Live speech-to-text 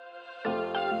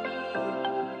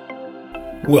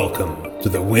Welcome to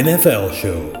the WINFL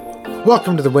Show.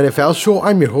 Welcome to the WINFL Show.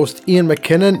 I'm your host, Ian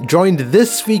McKinnon, joined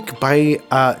this week by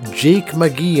Jake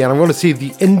McGee. And I want to say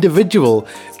the individual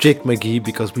Jake McGee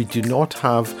because we do not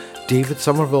have David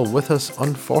Somerville with us,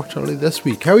 unfortunately, this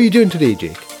week. How are you doing today,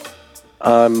 Jake?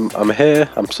 I'm here.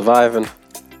 I'm surviving.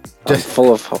 I'm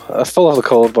full of the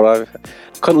cold, but I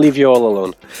couldn't leave you all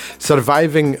alone.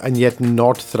 Surviving and yet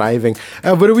not thriving.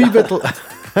 We're a wee bit...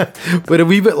 But a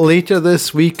wee bit later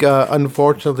this week,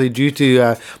 unfortunately, due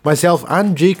to myself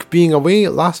and Jake being away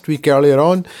last week earlier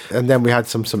on, and then we had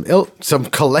some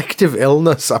collective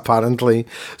illness apparently.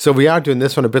 So we are doing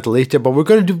this one a bit later, but we're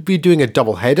going to be doing a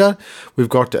double header. We've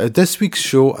got this week's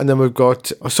show, and then we've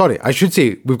got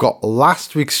we've got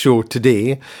last week's show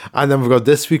today, and then we've got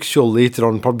this week's show later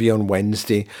on, probably on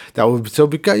Wednesday. You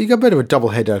got a bit of a double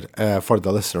header for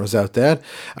the listeners out there.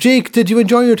 Jake, did you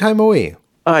enjoy your time away?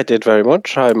 I did very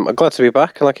much. I'm glad to be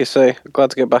back, and like you say, glad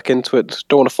to get back into it.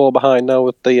 Don't want to fall behind now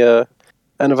with the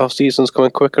NFL seasons coming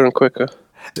quicker and quicker.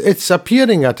 It's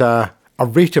appearing at a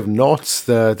rate of knots.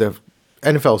 The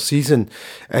NFL season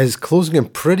is closing in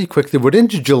pretty quickly. We're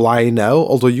into July now,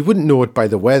 although you wouldn't know it by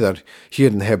the weather here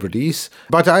in the Hebrides.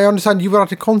 But I understand you were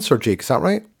at a concert, Jake, is that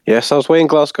right? Yes, I was away in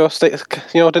Glasgow.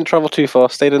 Didn't travel too far.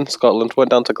 Stayed in Scotland, went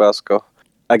down to Glasgow.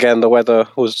 Again, the weather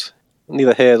was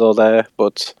neither here nor there,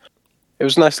 but... it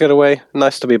was nice to get away,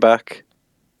 nice to be back.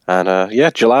 And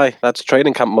July, that's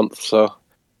training camp month, so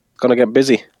it's going to get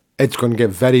busy. It's going to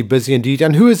get very busy indeed.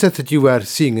 And who is it that you were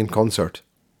seeing in concert?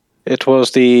 It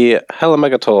was the Hella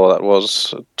Mega Tour that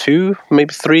was 2,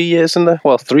 maybe 3 years in the...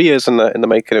 well, 3 years in the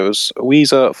making. It was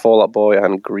Weezer, Fall Out Boy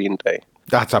and Green Day.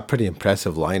 That's a pretty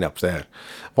impressive lineup there.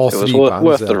 It was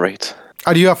worth the rate.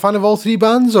 Are you a fan of all three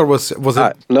bands, or was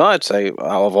it... No, I'd say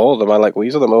out of all of them, I like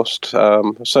Weezer the most.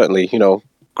 Certainly,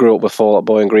 grew up with Fall Out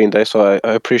Boy and Green Day, so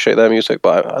I appreciate their music,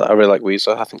 but I really like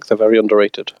Weezer. I think they're very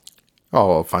underrated.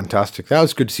 Oh, fantastic. That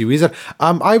was good to see Weezer.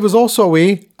 I was also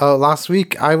away last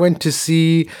week. I went to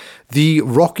see the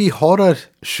Rocky Horror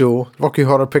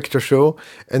Picture Show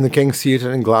in the King's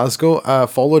Theatre in Glasgow,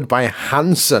 followed by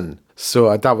Hanson.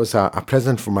 So that was a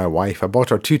present for my wife. I bought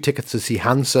her 2 tickets to see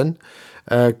Hanson,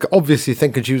 obviously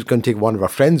thinking she was going to take one of her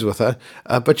friends with her,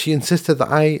 but she insisted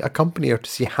that I accompany her to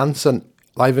see Hanson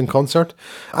live in concert.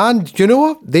 And you know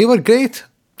what? They were great.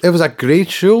 It was a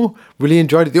great show. Really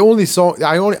enjoyed it. The only song,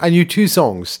 I knew 2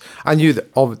 songs. I knew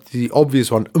the obvious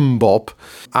one, Bop,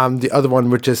 and the other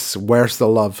one, which is Where's the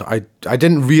Love. I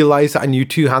didn't realise that I knew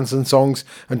 2 Hanson songs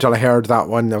until I heard that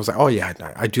one. I was like, oh yeah,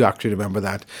 I do actually remember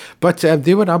that. But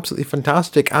they were absolutely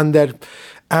fantastic. And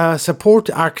their support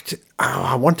act,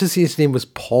 I want to say his name was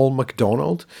Paul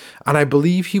McDonald. And I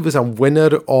believe he was a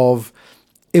winner of...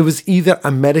 it was either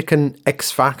American X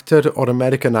Factor or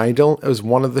American Idol. It was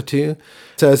one of the two.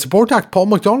 So support act, Paul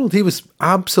McDonald, he was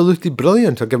absolutely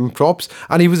brilliant. I'll give him props.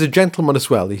 And he was a gentleman as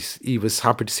well. He was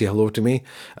happy to say hello to me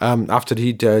after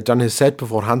he'd done his set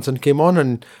before Hanson came on.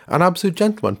 And an absolute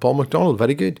gentleman, Paul McDonald,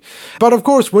 very good. But of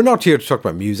course, we're not here to talk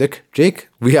about music, Jake.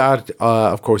 We are,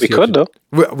 of course... We could, though.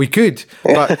 We could,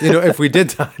 but if we did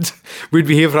that, we'd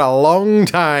be here for a long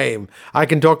time. I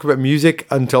can talk about music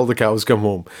until the cows come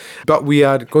home. But we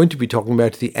are going to be talking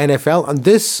about the NFL, and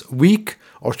this week,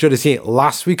 or should I say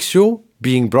last week's show,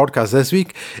 being broadcast this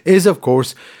week, is of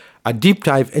course a deep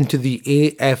dive into the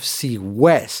AFC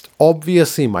West.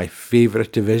 Obviously my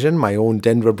favourite division, my own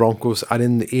Denver Broncos are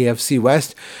in the AFC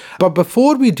West. But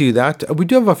before we do that, we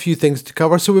do have a few things to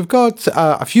cover. So we've got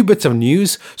a few bits of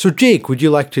news. So Jake, would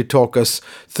you like to talk us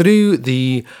through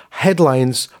the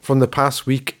headlines from the past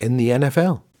week in the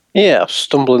NFL? Yeah,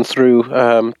 stumbling through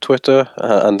Twitter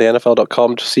and the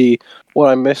NFL.com to see what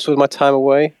I missed with my time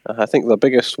away. I think the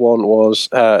biggest one was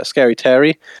Scary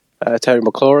Terry. Terry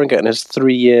McLaurin getting his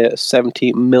 3-year,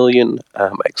 $70 million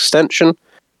extension.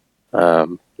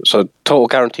 So total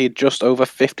guaranteed just over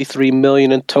 $53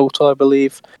 million in total, I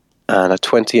believe, and a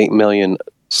 $28 million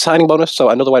signing bonus. So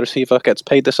another wide receiver gets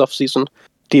paid this offseason.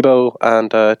 Debo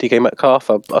and DK Metcalf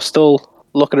are still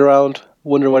looking around,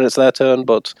 wondering when it's their turn,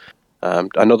 but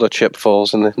another chip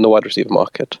falls in the wide receiver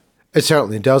market. It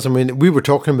certainly does. I mean, we were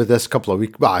talking about this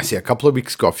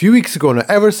a few weeks ago now,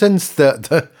 ever since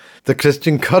the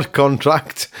Christian Kirk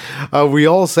contract, we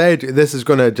all said this is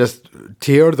going to just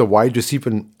tear the wide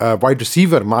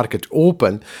receiver market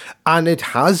open, and it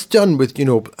has done with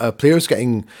players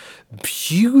getting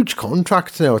huge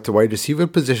contracts now at the wide receiver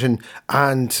position.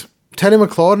 And Terry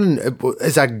McLaurin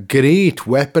is a great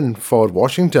weapon for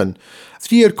Washington.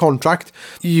 3-year contract.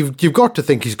 You've got to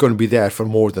think he's going to be there for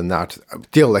more than that.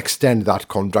 They'll extend that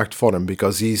contract for him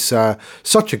because he's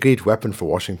such a great weapon for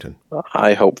Washington.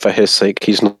 I hope for his sake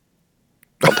he's not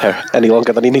there any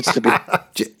longer than he needs to be.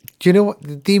 do you know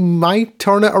what? They might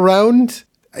turn it around.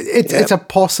 It's a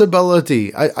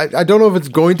possibility. I don't know if it's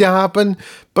going to happen,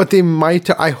 but they might.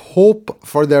 I hope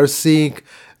for their sake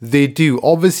they do.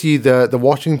 Obviously, the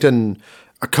Washington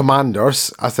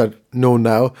Commanders, as they're known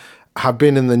now, have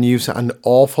been in the news an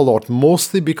awful lot,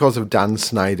 mostly because of Dan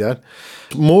Snyder.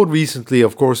 More recently,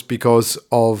 of course, because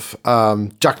of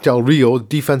Jack Del Rio,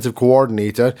 defensive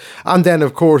coordinator. And then,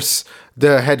 of course,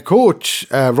 the head coach,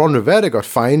 Ron Rivera, got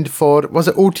fined for, was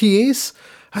it OTAs?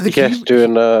 I think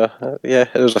there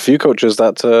was a few coaches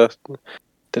that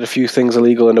did a few things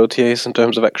illegal in OTAs in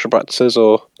terms of extra practices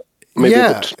or maybe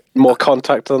a bit more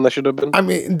contact than they should have been. I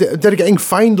mean, they're getting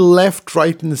fined left,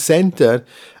 right and centre.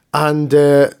 And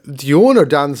the owner,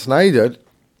 Dan Snyder,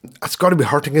 it's got to be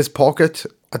hurting his pocket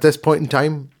at this point in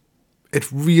time. It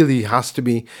really has to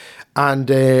be. And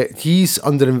he's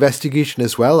under investigation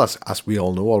as well, as we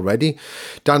all know already,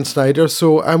 Dan Snyder.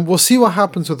 So we'll see what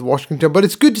happens with Washington. But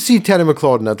it's good to see Terry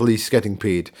McLaurin at least getting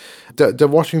paid. The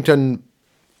Washington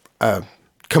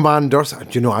Commanders,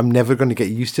 I'm never going to get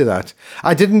used to that.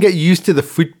 I didn't get used to the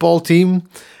football team.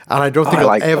 And I don't think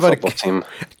I'll ever... the football team.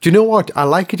 Do you know what? I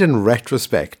like it in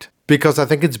retrospect. Because I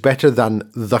think it's better than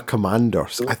the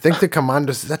Commanders. I think the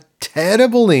Commanders is a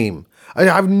terrible name. I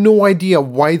have no idea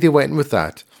why they went with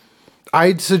that.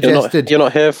 I'd suggested... You're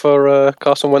not here for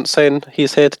Carson Wentz saying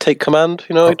he's here to take command?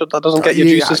 That doesn't get your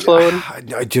juices flowing?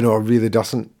 It really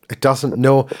doesn't. It doesn't,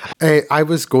 no. I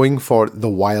was going for the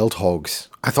Wild Hogs.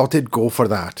 I thought they'd go for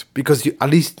that. Because at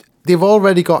least they've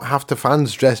already got half the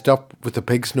fans dressed up with the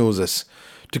pig's noses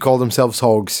to call themselves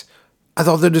Hogs. I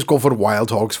thought they'd just go for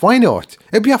Wild Hogs. Why not?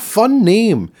 It'd be a fun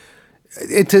name.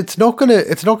 It's not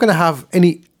gonna have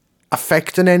any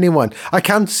effect on anyone. I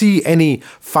can't see any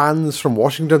fans from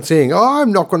Washington saying, "Oh,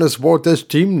 I'm not going to support this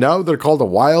team now. They're called the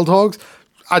Wild Hogs."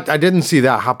 I didn't see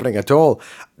that happening at all.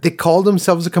 They call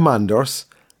themselves the Commanders,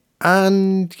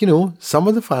 and some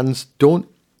of the fans don't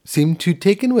seem too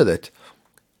taken with it.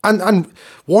 And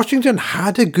Washington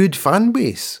had a good fan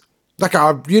base, like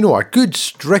a good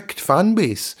strict fan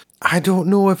base. I don't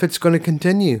know if it's going to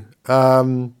continue.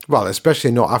 Well,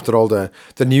 especially not after all the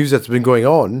news that's been going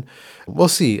on. We'll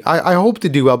see. I hope they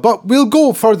do well. But we'll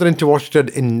go further into Washington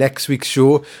in next week's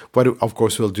show, where, of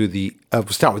course, we'll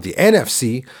start with the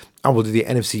NFC, and we'll do the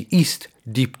NFC East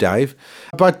deep dive.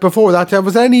 But before that,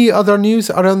 was there any other news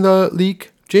around the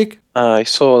league, Jake? I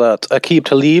saw that Aqib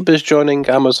Talib is joining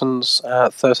Amazon's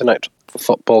Thursday night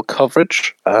football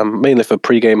coverage, mainly for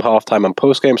pre-game, halftime, and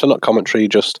post-game, so not commentary,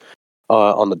 just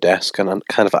on the desk and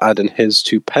kind of adding his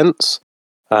 2 pence.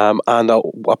 And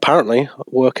apparently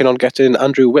working on getting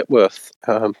Andrew Whitworth,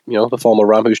 the former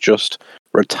Ram who's just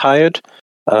retired.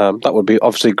 That would be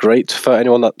obviously great for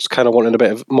anyone that's kind of wanting a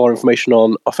bit of more information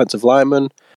on offensive linemen.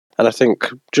 And I think,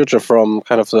 judging from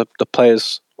kind of the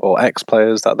players or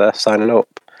ex-players that they're signing up,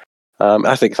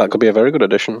 I think that could be a very good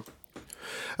addition.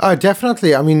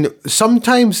 Definitely. I mean,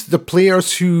 sometimes the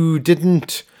players who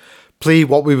didn't play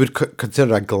what we would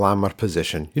consider a glamour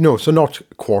position, so not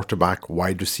quarterback,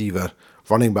 wide receiver,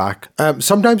 running back.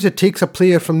 Sometimes it takes a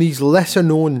player from these lesser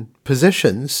known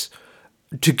positions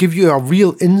to give you a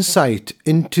real insight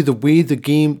into the way the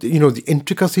game, the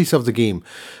intricacies of the game.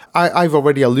 I've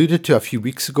already alluded to a few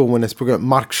weeks ago when I spoke about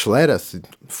Mark Schlereth,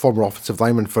 former offensive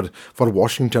lineman for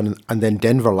Washington and then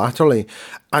Denver latterly,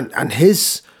 and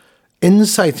his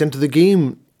insights into the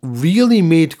game really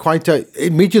made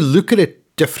it made you look at it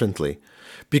differently,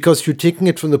 because you're taking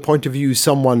it from the point of view of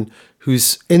someone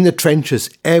who's in the trenches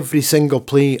every single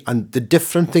play and the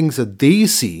different things that they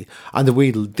see and the way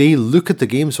they look at the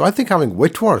game. So I think having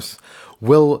Whitworth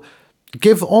will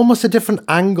give almost a different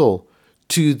angle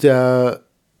to the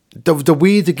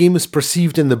way the game is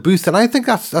perceived in the booth, and I think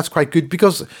that's quite good,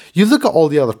 because you look at all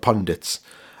the other pundits,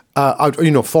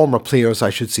 former players,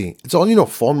 I should say. It's all,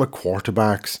 former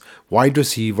quarterbacks, wide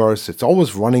receivers, it's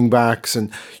always running backs, and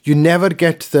you never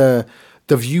get the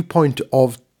viewpoint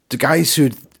of the guys who,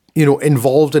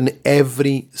 involved in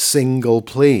every single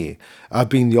play,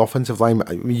 being the offensive line.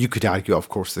 I mean, you could argue, of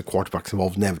course, the quarterback's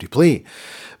involved in every play.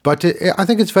 But I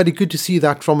think it's very good to see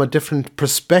that from a different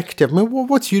perspective. I mean,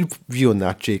 what's your view on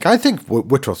that, Jake? I think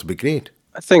Whitworth would be great.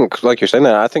 I think, like you're saying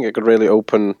there, I think it could really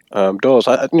open doors.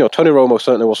 Tony Romo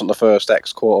certainly wasn't the first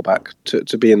ex-quarterback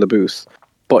to be in the booth.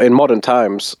 But in modern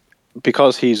times,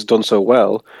 because he's done so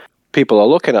well, people are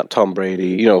looking at Tom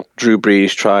Brady. Drew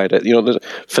Brees tried it.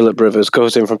 Phillip Rivers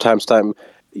goes in from time to time.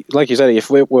 Like you said, if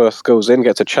Whitworth goes in,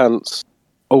 gets a chance,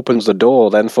 opens the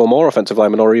door then for more offensive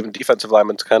linemen or even defensive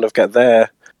linemen to kind of get their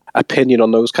opinion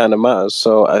on those kind of matters.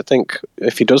 So I think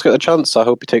if he does get the chance, I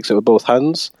hope he takes it with both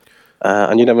hands.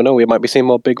 And you never know, we might be seeing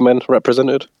more big men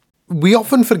represented. we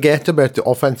often forget about the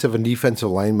offensive and defensive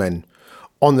linemen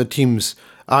on the teams.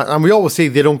 And we always say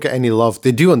they don't get any love.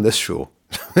 They do on this show.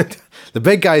 The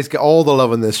big guys get all the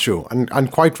love on this show.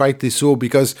 And quite rightly so,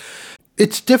 because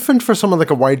it's different for someone like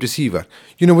a wide receiver.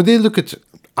 You know, when they look at,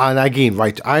 and again,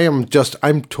 right, I'm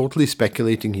totally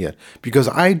speculating here because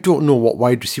I don't know what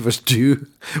wide receivers do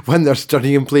when they're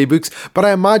studying playbooks. But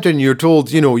I imagine you're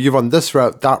told, you know, you run this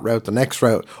route, that route, the next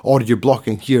route, or you're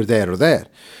blocking here, there, or there.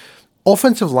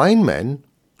 Offensive linemen,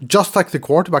 just like the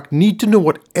quarterback, need to know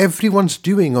what everyone's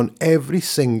doing on every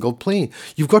single play.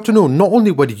 You've got to know not only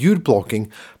what you're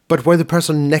blocking, but where the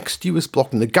person next to you is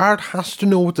blocking. The guard has to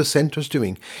know what the center's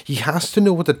doing. He has to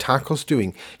know what the tackle's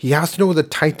doing. He has to know what the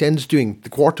tight end's doing, the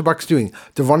quarterback's doing,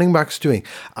 the running back's doing.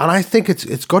 And I think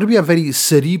it's got to be a very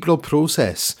cerebral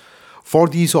process for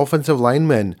these offensive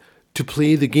linemen to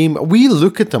play the game. We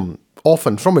look at them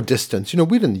often from a distance. You know,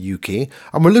 we're in the UK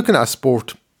and we're looking at a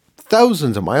sport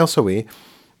thousands of miles away,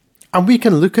 and we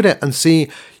can look at it and say,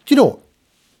 you know,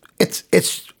 it's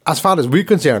as far as we're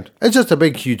concerned, it's just a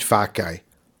big, huge, fat guy.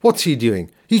 What's he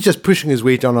doing? He's just pushing his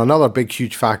weight on another big,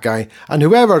 huge, fat guy, and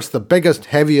whoever's the biggest,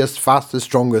 heaviest, fastest,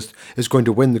 strongest is going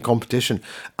to win the competition.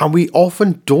 And we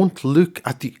often don't look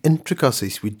at the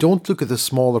intricacies. We don't look at the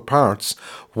smaller parts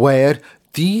where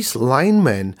these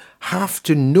linemen have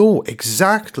to know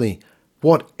exactly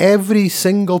what every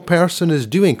single person is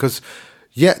doing, because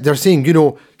yeah, they're saying, you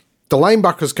know, the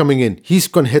linebacker's coming in. He's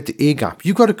going to hit the A gap.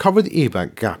 You've got to cover the A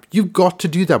back gap. You've got to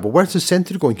do that. But where's the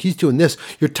centre going? He's doing this.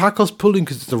 Your tackle's pulling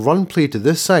because it's a run play to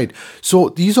this side. So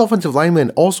these offensive linemen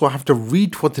also have to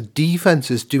read what the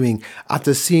defense is doing at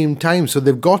the same time. So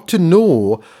they've got to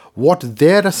know what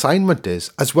their assignment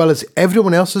is, as well as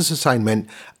everyone else's assignment,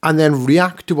 and then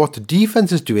react to what the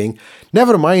defense is doing.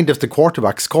 Never mind if the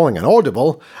quarterback's calling an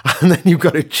audible, and then you've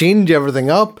got to change everything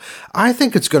up. I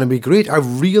think it's going to be great. I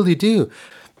really do.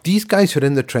 These guys who are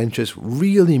in the trenches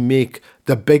really make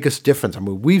the biggest difference. I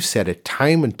mean, we've said it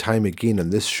time and time again on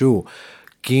this show.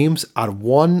 Games are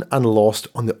won and lost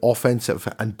on the offensive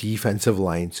and defensive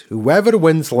lines. Whoever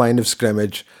wins the line of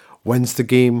scrimmage wins the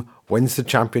game, wins the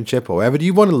championship, however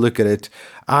you want to look at it.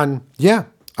 And yeah,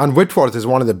 and Whitworth is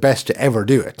one of the best to ever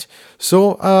do it.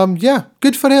 So yeah,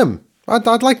 good for him.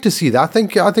 I'd like to see that. I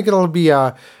think it'll be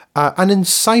an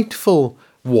insightful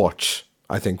watch,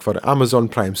 I think, for Amazon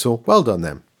Prime. So well done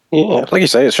them. Yeah, like you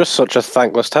say, it's just such a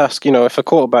thankless task. You know, if a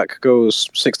quarterback goes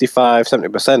 65,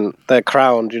 70%, they're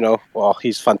crowned, you know, well,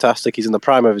 he's fantastic, he's in the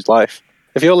prime of his life.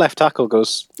 If your left tackle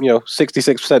goes, you know,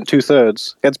 66%,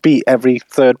 2/3, gets beat every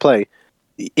third play,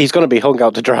 he's going to be hung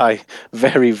out to dry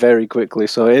very, very quickly.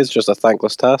 So it is just a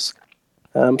thankless task.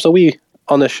 So we,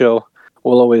 on this show,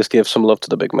 will always give some love to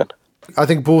the big men. I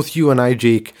think both you and I,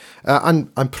 Jake,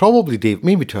 and probably Dave,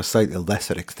 maybe to a slightly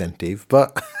lesser extent, Dave,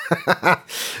 but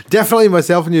definitely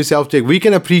myself and yourself, Jake, we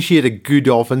can appreciate a good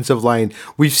offensive line.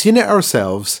 We've seen it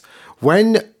ourselves.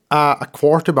 When a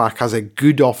quarterback has a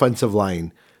good offensive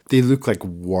line, they look like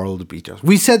world beaters.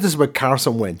 We said this about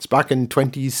Carson Wentz back in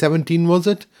 2017, was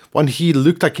it? When he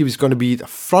looked like he was going to be the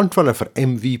front runner for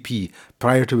MVP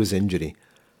prior to his injury.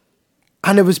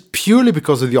 And it was purely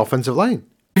because of the offensive line.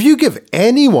 If you give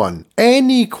anyone,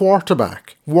 any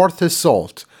quarterback worth his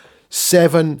salt,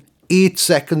 7-8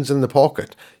 seconds in the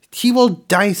pocket, he will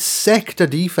dissect a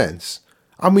defense.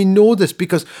 And we know this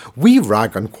because we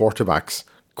rag on quarterbacks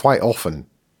quite often.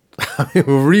 I mean,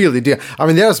 we really do. I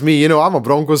mean, there's me, you know, I'm a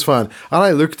Broncos fan, and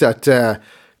I looked at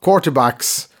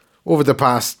quarterbacks over the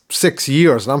past 6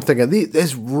 years, and I'm thinking, this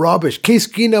is rubbish. Case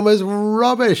Keenum is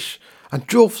rubbish. And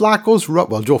Joe Flacco's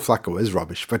well, Joe Flacco is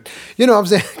rubbish, but you know what I'm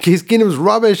saying, Case Keenum's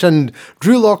rubbish, and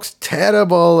Drew Lock's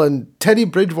terrible, and Teddy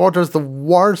Bridgewater's the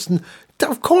worst, and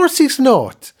of course he's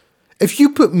not. If you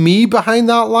put me behind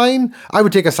that line, I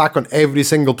would take a sack on every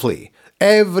single play.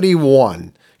 Every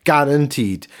one.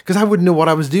 Guaranteed. Because I wouldn't know what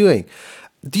I was doing.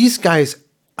 These guys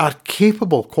are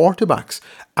capable quarterbacks,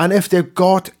 and if they've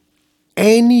got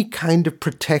any kind of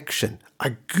protection,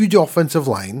 a good offensive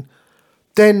line,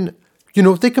 then you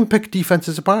know, they can pick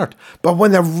defenses apart. But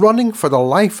when they're running for their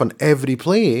life on every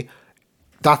play,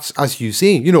 that's, as you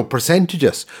say, you know,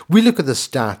 percentages. We look at the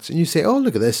stats and you say, oh,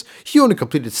 look at this. He only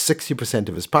completed 60%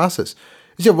 of his passes.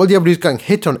 You say, well, yeah, but he's getting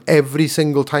hit on every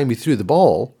single time he threw the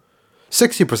ball.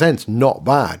 60% is not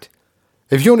bad.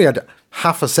 If you only had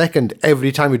half a second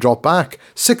every time he dropped back,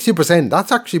 60%,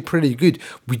 that's actually pretty good.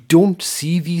 We don't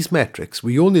see these metrics.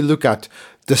 We only look at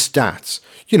the stats.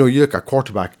 You know, you look at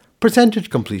quarterback, percentage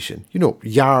completion, you know,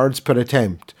 yards per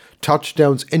attempt,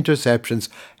 touchdowns, interceptions,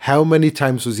 how many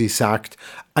times was he sacked?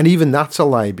 And even that's a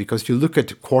lie, because you look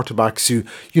at quarterbacks who,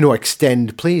 you know,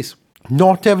 extend plays.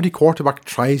 Not every quarterback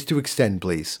tries to extend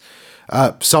plays.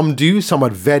 Some do, some are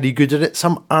very good at it,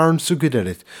 some aren't so good at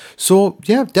it. So,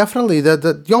 yeah, definitely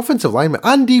the offensive linemen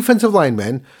and defensive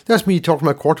linemen, that's me talking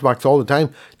about quarterbacks all the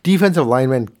time, defensive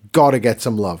linemen gotta get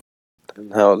some love.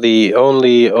 Now, the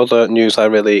only other news I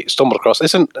really stumbled across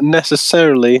isn't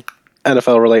necessarily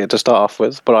NFL related to start off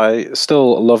with, but I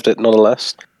still loved it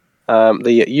nonetheless.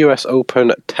 The US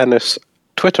Open tennis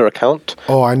Twitter account.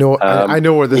 Oh, I know. I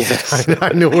know where this is.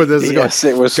 I know where this is going. Yes,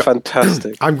 it was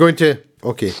fantastic. I'm going to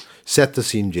set the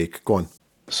scene, Jake. Go on.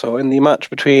 So in the match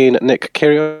between Nick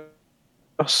Kyrgios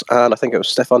and I think it was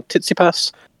Stefan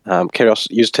Tsitsipas, Kyrgios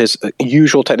used his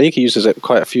usual technique. He uses it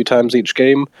quite a few times each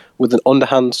game with an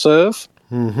underhand serve.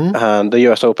 Mm-hmm. And the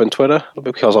US Open Twitter,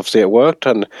 because obviously it worked,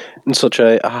 and in such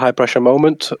a high pressure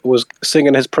moment, was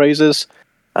singing his praises.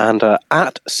 And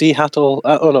at Seahawks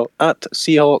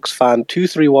fan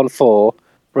 2314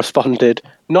 responded,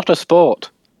 "Not a sport,"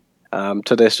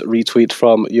 to this retweet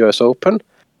from US Open,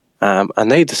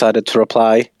 and they decided to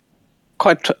reply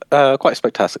quite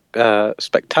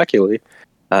spectacularly.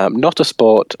 "Not a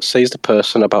sport," says the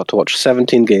person about to watch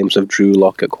 17 games of Drew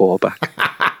Lock at quarterback.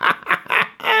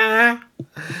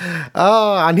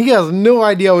 Oh, and he has no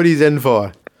idea what he's in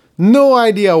for. No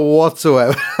idea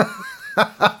whatsoever.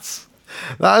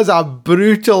 That is a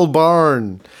brutal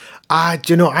burn.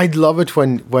 I'd love it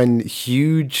when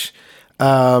huge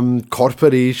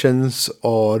corporations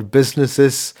or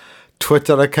businesses'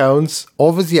 Twitter accounts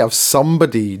obviously have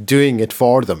somebody doing it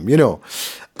for them,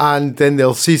 and then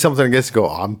they'll see something like this and go,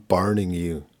 "I'm burning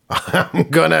you.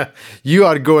 You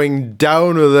are going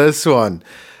down with this one."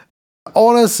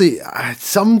 Honestly,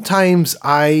 sometimes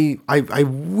I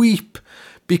weep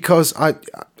because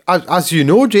as you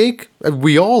know, Jake,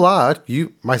 we all are,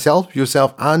 you, myself,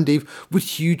 yourself, and Dave, we're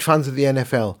huge fans of the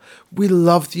NFL. We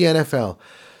love the NFL.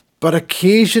 But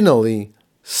occasionally,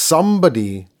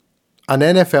 somebody, an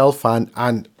NFL fan,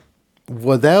 and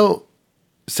without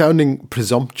sounding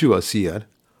presumptuous here,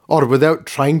 or without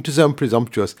trying to sound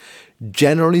presumptuous,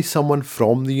 generally someone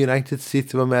from the United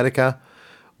States of America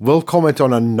will comment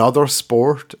on another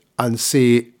sport and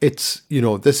say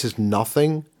this is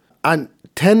nothing. And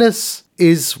tennis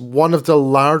is one of the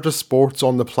largest sports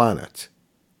on the planet.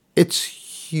 It's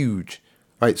huge,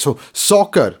 right? So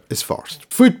soccer is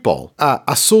first. Football,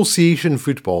 association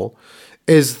football,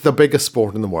 is the biggest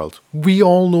sport in the world. We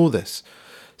all know this.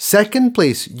 Second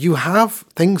place, you have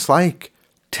things like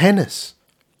tennis.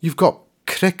 You've got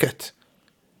cricket.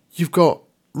 You've got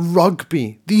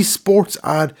rugby. These sports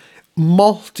are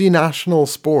multinational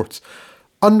sports.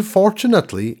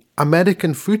 Unfortunately,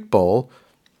 American football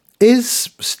is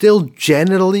still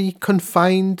generally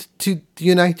confined to the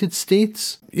United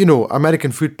States.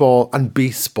 American football and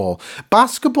baseball.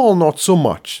 Basketball, not so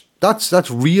much.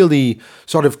 That's really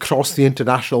sort of crossed the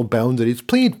international boundary. It's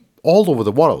played all over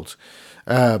the world.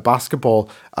 Basketball.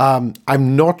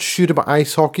 I'm not sure about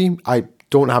ice hockey. I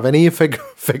don't have any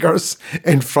figures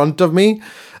in front of me.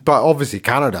 But obviously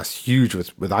Canada's huge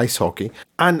with ice hockey.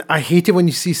 And I hate it when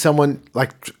you see someone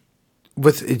like...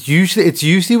 It's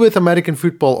usually with American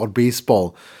football or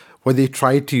baseball where they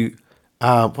try to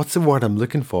what's the word I'm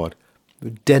looking for?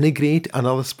 Denigrate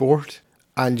another sport.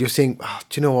 And you're saying,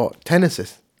 do you know what? Tennis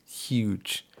is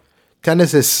huge.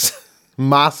 Tennis is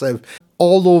massive.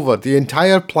 All over the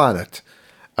entire planet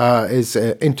is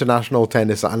international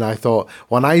tennis. And I thought,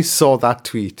 when I saw that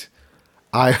tweet,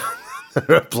 I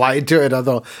replied to it. I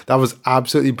thought that was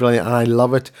absolutely brilliant. And I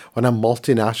love it when a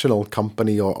multinational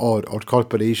company or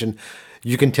corporation,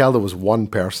 you can tell there was one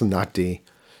person that day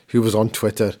who was on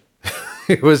Twitter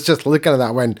who was just looking at that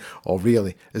and went, "Oh,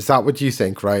 really? Is that what you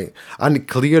think?" Right? And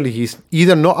clearly he's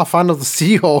either not a fan of the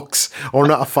Seahawks or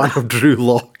not a fan of Drew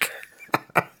Lock.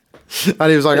 And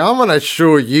he was like, "I'm going to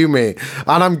show you, mate."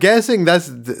 And I'm guessing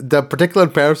that's the particular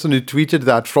person who tweeted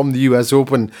that from the US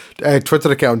Open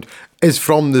Twitter account is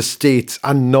from the States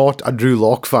and not a Drew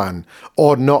Lock fan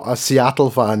or not a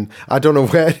Seattle fan. I don't know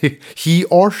where he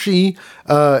or she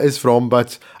is from,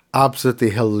 but absolutely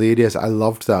hilarious. I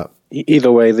loved that.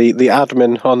 Either way, the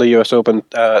admin on the US Open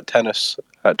tennis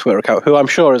Twitter account, who I'm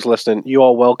sure is listening, you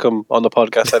are welcome on the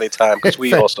podcast anytime, because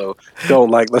we also don't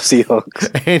like the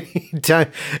Seahawks.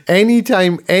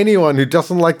 Anytime anyone who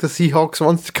doesn't like the Seahawks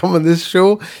wants to come on this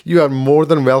show, you are more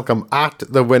than welcome at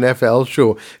the WINFL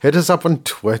Show. Hit us up on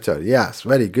Twitter. Yes,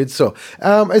 very good. So,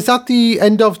 is that the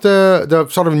end of the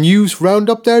sort of news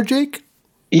roundup there, Jake?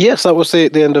 Yes, that was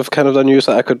the end of kind of the news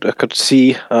that I could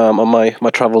see on my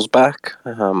travels back.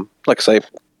 Like I say,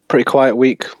 pretty quiet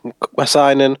week. We're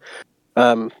signing.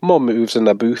 More moves in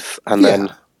the booth, and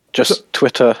then just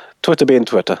Twitter being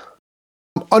Twitter.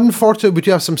 Unfortunately, we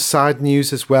do have some sad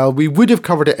news as well. We would have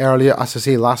covered it earlier. As I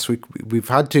say, last week, we've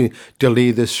had to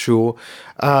delay this show.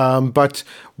 But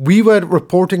we were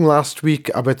reporting last week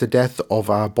about the death of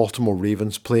a Baltimore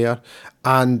Ravens player.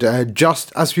 And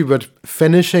just as we were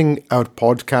finishing our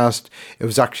podcast, it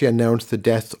was actually announced the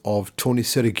death of Tony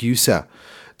Siragusa,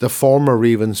 the former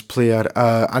Ravens player,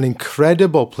 an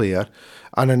incredible player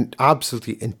and an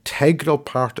absolutely integral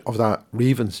part of that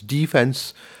Ravens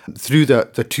defense through the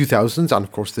 2000s and,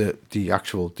 of course, the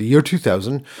year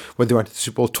 2000 when they went to the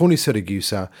Super Bowl. Tony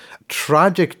Siragusa,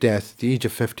 tragic death at the age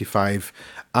of 55,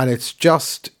 and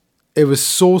it was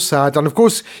so sad. And, of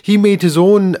course, he made his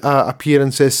own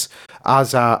appearances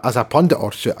as a pundit,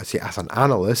 or should I say, as an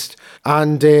analyst.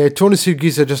 And Tony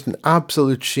Siragusa, just an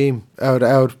absolute shame.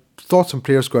 Our thoughts and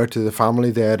prayers go out to the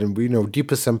family there, and we know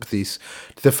deepest sympathies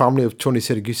to the family of Tony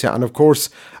Siragusa. And of course,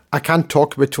 I can't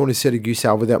talk about Tony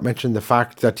Siragusa without mentioning the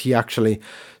fact that he actually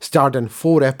starred in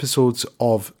 4 episodes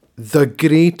of the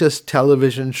greatest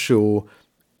television show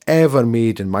ever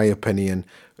made, in my opinion,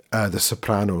 The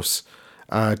Sopranos.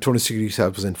 Tony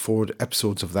Siragusa was in 4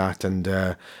 episodes of that,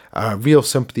 and real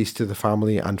sympathies to the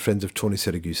family and friends of Tony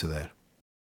Siragusa there.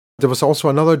 There was also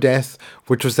another death,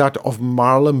 which was that of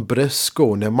Marlon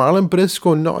Briscoe. Now, Marlon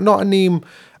Briscoe, not a name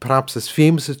perhaps as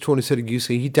famous as Tony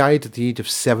Siragusa. He died at the age of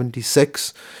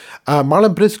 76.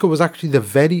 Marlon Briscoe was actually the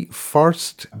very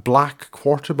first black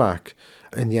quarterback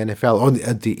in the NFL, or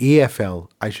the AFL,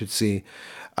 I should say.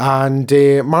 And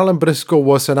Marlon Briscoe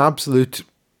was an absolute,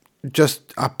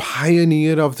 just a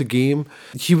pioneer of the game.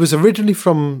 He was originally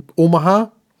from Omaha,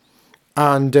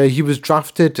 and he was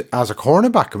drafted as a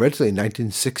cornerback originally in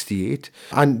 1968.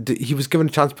 And he was given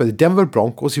a chance by the Denver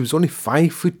Broncos. He was only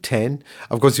 5'10".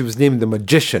 Of course, he was named the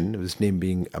Magician, his name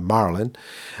being Marlon.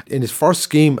 In his first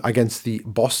game against the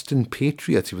Boston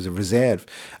Patriots, he was a reserve.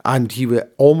 And he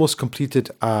almost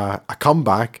completed a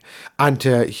comeback. And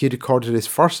he recorded his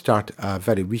first start a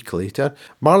very week later.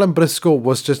 Marlon Briscoe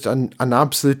was just an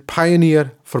absolute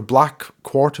pioneer for black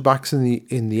quarterbacks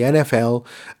in the NFL.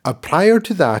 Prior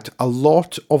to that, a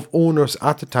lot of owners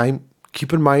at the time,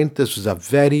 keep in mind this was a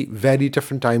very, very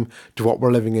different time to what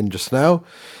we're living in just now.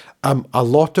 A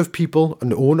lot of people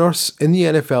and owners in the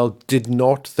NFL did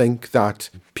not think that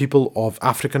people of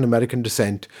African American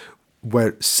descent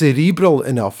were cerebral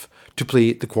enough to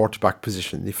play the quarterback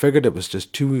position. They figured it was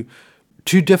just too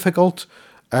difficult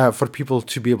for people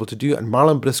to be able to do, and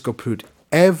Marlon Briscoe proved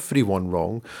everyone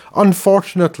wrong.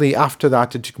 Unfortunately, after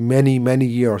that, it took many, many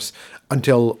years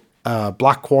until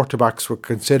black quarterbacks were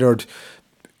considered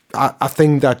a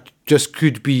thing that just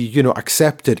could be,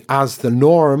 accepted as the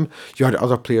norm. You had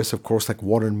other players, of course, like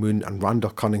Warren Moon and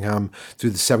Randall Cunningham through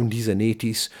the 70s and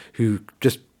 80s who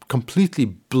just completely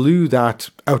blew that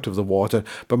out of the water.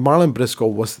 But Marlon Briscoe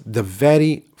was the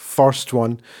very first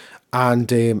one.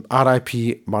 And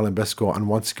R.I.P. Marlon Briscoe, and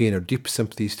once again, our deep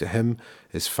sympathies to him,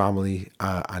 his family,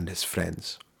 and his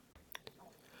friends.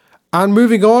 And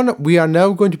moving on, we are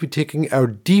now going to be taking our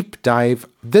deep dive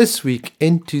this week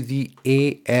into the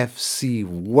AFC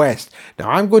West. Now,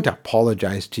 I'm going to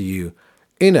apologise to you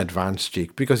in advance,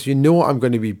 Jake, because I'm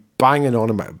going to be banging on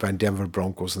about Denver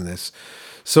Broncos in this.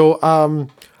 So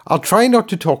I'll try not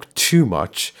to talk too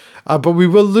much, but we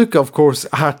will look, of course,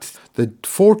 at the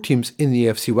 4 teams in the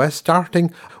AFC West,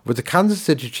 starting with the Kansas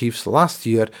City Chiefs. Last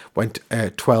year went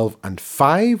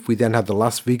 12-5. We then had the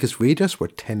Las Vegas Raiders were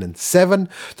 10-7.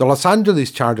 The Los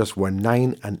Angeles Chargers were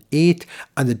 9-8,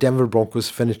 and the Denver Broncos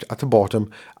finished at the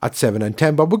bottom at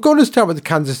 7-10. But we're going to start with the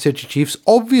Kansas City Chiefs.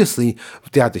 Obviously,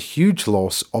 they had the huge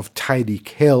loss of Tyreek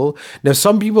Hill. Now,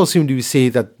 some people seem to say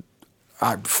that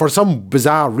for some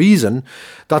bizarre reason,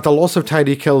 that the loss of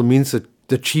Tyreek Hill means that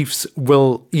the Chiefs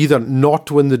will either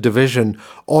not win the division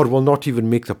or will not even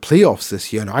make the playoffs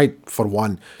this year. And I, for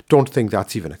one, don't think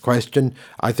that's even a question.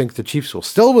 I think the Chiefs will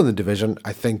still win the division.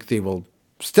 I think they will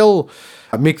still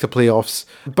make the playoffs.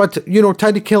 But,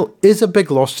 Tyreek Hill is a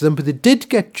big loss to them, but they did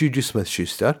get Juju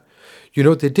Smith-Schuster.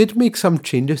 They did make some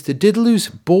changes. They did lose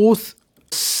both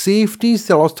safeties.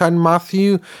 They lost Tyrann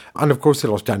Mathieu, and of course they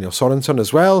lost Daniel Sorensen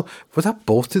as well. Was that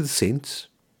both to the Saints?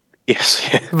 Yes.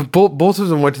 Both of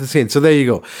them went to the Saints. So there you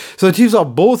go. So the Chiefs are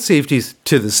both safeties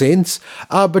to the Saints.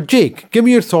 But Jake, give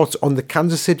me your thoughts on the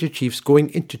Kansas City Chiefs going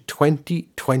into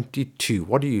 2022.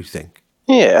 What do you think?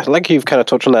 Yeah, like you've kind of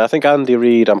touched on there, I think Andy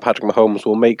Reid and Patrick Mahomes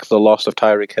will make the loss of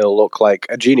Tyreek Hill look like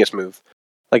a genius move.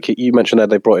 Like you mentioned there,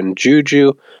 they brought in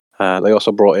Juju. They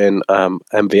also brought in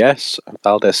MVS,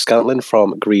 Valdez-Scantling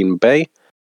from Green Bay.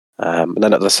 And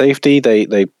then at the safety,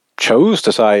 they chose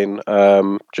to sign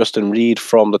Justin Reed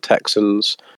from the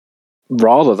Texans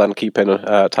rather than keeping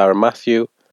Tyrann Mathieu.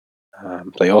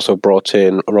 They also brought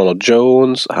in Ronald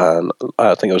Jones, and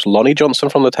I think it was Lonnie Johnson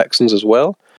from the Texans as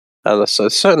well. And it's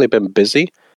certainly been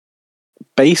busy.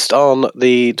 Based on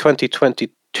the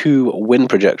 2022 win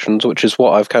projections, which is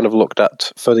what I've kind of looked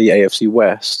at for the AFC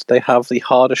West, they have the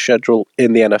hardest schedule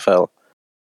in the NFL.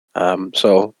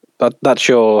 So that's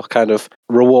your kind of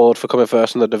reward for coming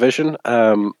first in the division.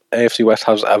 AFC West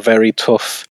has a very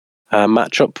tough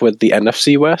matchup with the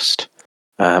NFC West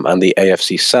and the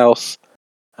AFC South.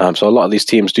 So a lot of these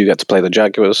teams do get to play the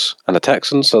Jaguars and the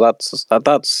Texans. So that's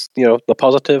the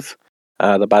positive.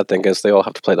 The bad thing is they all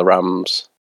have to play the Rams.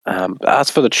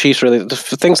 As for the Chiefs, really, the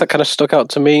things that kind of stuck out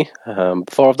to me, 4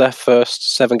 of their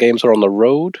first 7 games are on the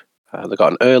road. They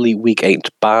got an early Week 8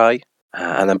 bye.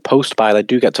 And then post-bye, they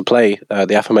do get to play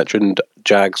the aforementioned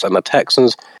Jags and the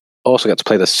Texans. Also get to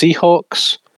play the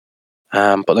Seahawks.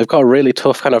 But they've got a really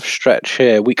tough kind of stretch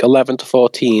here. Week 11 to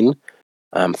 14.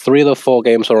 3 of the 4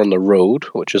 games are on the road,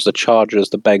 which is the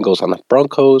Chargers, the Bengals, and the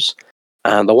Broncos.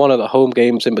 And the one of the home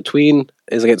games in between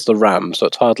is against the Rams. So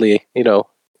it's hardly,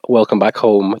 welcome back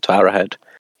home to Arrowhead.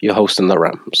 You're hosting the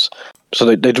Rams.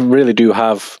 So they really do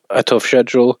have a tough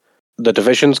schedule. The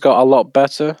division's got a lot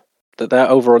better. Their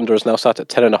over-under is now sat at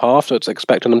 10.5, so it's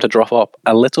expecting them to drop off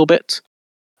a little bit.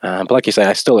 But like you say,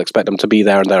 I still expect them to be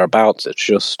there and thereabouts. It's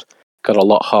just got a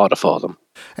lot harder for them.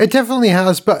 It definitely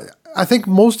has, but I think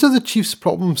most of the Chiefs'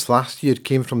 problems last year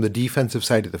came from the defensive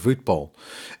side of the football.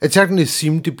 It certainly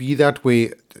seemed to be that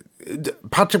way.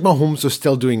 Patrick Mahomes was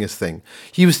still doing his thing.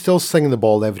 He was still slinging the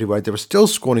ball everywhere. They were still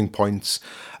scoring points,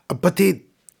 but they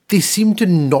seemed to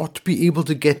not be able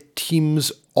to get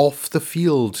teams off the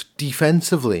field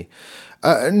defensively.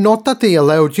 Not that they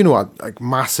allowed, like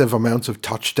massive amounts of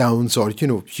touchdowns or,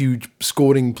 huge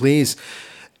scoring plays.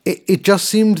 It just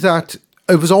seemed that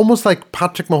it was almost like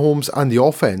Patrick Mahomes and the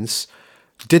offense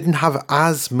didn't have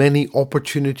as many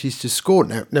opportunities to score.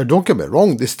 Now don't get me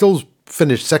wrong, they still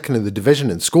finished second in the division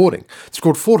in scoring. They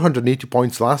scored 480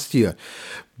 points last year.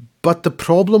 But the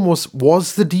problem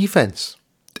was the defense.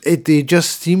 They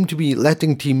just seemed to be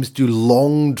letting teams do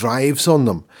long drives on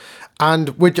them, and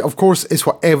which of course is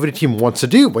what every team wants to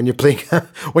do when you're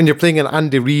playing an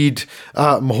Andy Reid,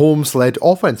 Mahomes-led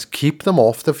offense. Keep them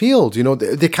off the field.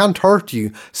 They can't hurt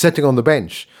you sitting on the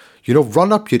bench.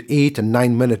 Run up your 8 and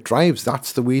 9 minute drives.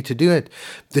 That's the way to do it.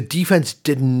 The defense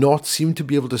did not seem to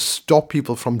be able to stop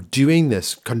people from doing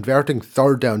this, converting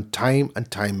third down time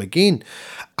and time again.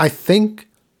 I think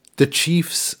the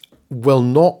Chiefs will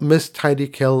not miss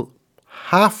Tyreek Hill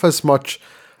half as much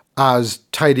as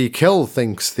Tyreek Hill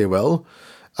thinks they will.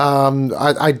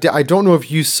 I don't know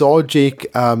if you saw,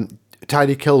 Jake,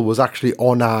 Tyreek Hill was actually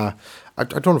on I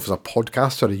don't know if it was a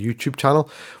podcast or a YouTube channel,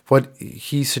 but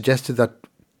he suggested that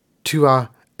Tua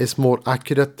is more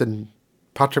accurate than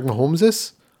Patrick Mahomes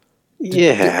is.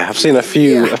 Yeah, I've seen a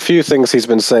few things he's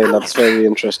been saying that's very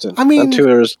interesting. I mean, and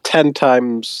Tua is 10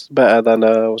 times better than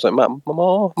was it Matt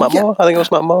Moore? Matt Moore? I think it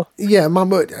was Matt Moore. Yeah, Matt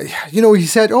Moore. He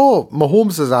said,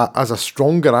 Mahomes has a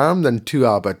stronger arm than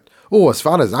Tua, but as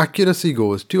far as accuracy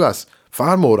goes, Tua's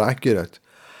far more accurate.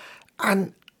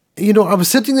 And I was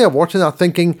sitting there watching that,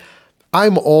 thinking,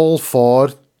 I'm all for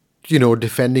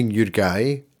defending your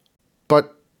guy,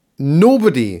 but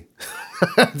nobody.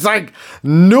 It's like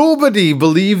nobody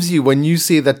believes you when you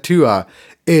say that Tua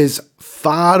is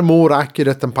far more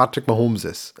accurate than Patrick Mahomes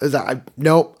is.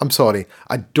 No, I'm sorry.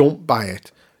 I don't buy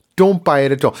it. Don't buy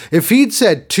it at all. If he'd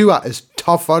said Tua is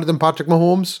tougher than Patrick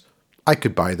Mahomes, I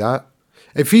could buy that.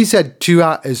 If he said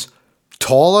Tua is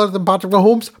taller than Patrick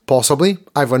Mahomes, possibly.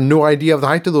 I've no idea of the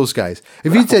height of those guys.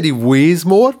 If he said he weighs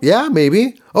more, yeah,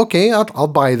 maybe. Okay, I'll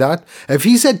buy that. If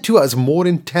he said Tua is more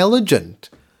intelligent,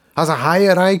 has a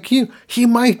higher IQ, he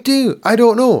might do. I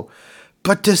don't know.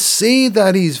 But to say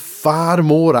that he's far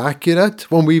more accurate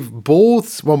when we've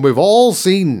all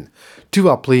seen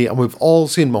Tua play and we've all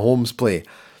seen Mahomes play,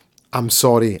 I'm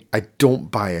sorry, I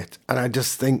don't buy it. And I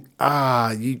just think,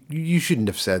 you shouldn't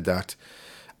have said that.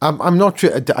 I'm not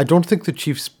sure. I don't think the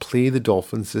Chiefs play the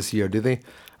Dolphins this year, do they?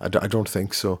 I don't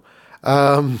think so.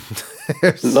 Not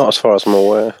as far as I'm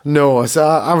aware. No, so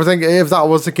I would think if that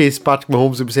was the case, Patrick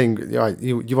Mahomes would be saying,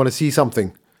 you want to see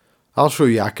something? I'll show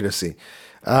you accuracy.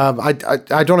 I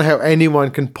don't know how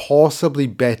anyone can possibly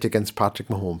bet against Patrick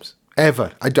Mahomes.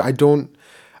 Ever. I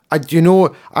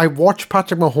watch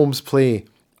Patrick Mahomes play,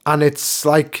 and it's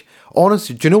like,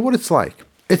 honestly, do you know what it's like?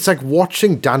 It's like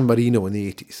watching Dan Marino in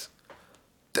the 80s.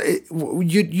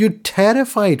 You're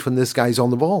terrified when this guy's on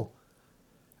the ball.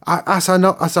 As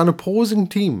an opposing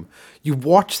team, you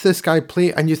watch this guy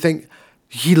play and you think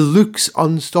he looks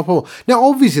unstoppable. Now,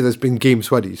 obviously, there's been games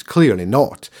where he's clearly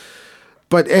not.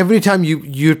 But every time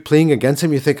you're playing against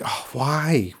him, you think, oh,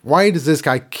 why? Why does this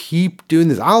guy keep doing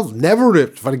this? I'll never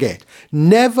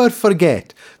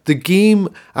forget the game,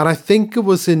 and I think it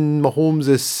was in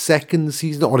Mahomes' second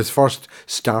season, or his first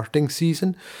starting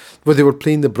season, where they were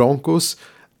playing the Broncos,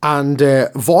 and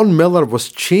Von Miller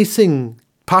was chasing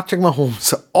Patrick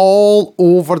Mahomes all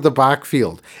over the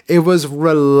backfield. It was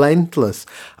relentless.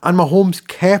 And Mahomes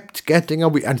kept getting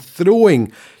away and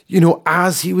throwing,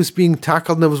 as he was being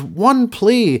tackled. And there was one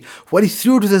play where he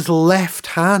threw it with his left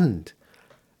hand.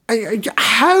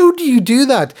 How do you do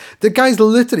that? The guy's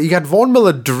literally, you got Von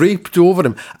Miller draped over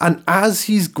him, and as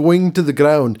he's going to the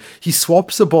ground, he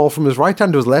swaps the ball from his right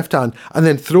hand to his left hand, and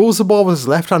then throws the ball with his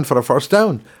left hand for a first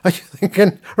down. Are you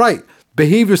thinking, right,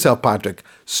 behave yourself, Patrick.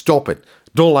 Stop it.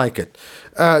 Don't like it.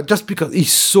 Just because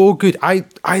he's so good. I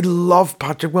love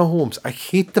Patrick Mahomes. I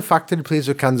hate the fact that he plays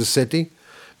with Kansas City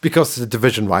because it's a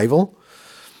division rival.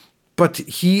 But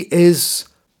he is...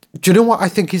 Do you know what? I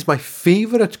think he's my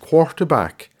favourite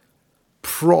quarterback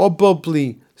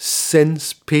probably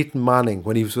since Peyton Manning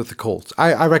when he was with the Colts.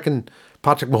 I reckon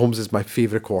Patrick Mahomes is my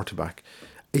favourite quarterback.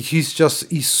 He's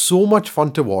so much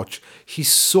fun to watch.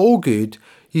 He's so good.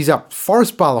 He's a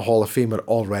first ballot Hall of Famer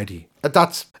already.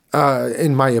 That's,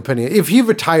 in my opinion, if he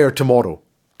retired tomorrow,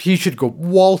 he should go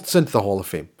waltz into the Hall of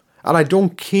Fame. And I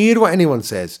don't care what anyone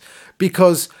says,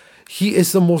 because he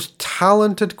is the most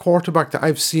talented quarterback that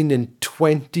I've seen in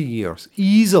 20 years,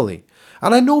 easily.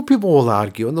 And I know people will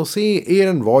argue and they'll say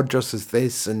Aaron Rodgers is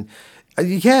this, and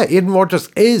yeah, Aaron Rodgers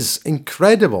is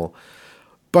incredible.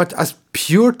 But as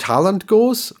pure talent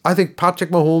goes, I think Patrick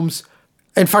Mahomes...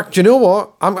 In fact, you know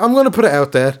what? I'm going to put it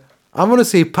out there. I'm going to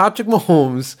say Patrick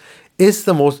Mahomes is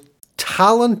the most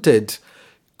talented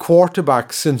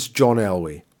quarterback since John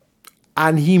Elway.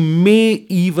 And he may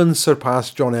even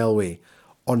surpass John Elway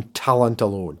on talent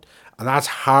alone. And that's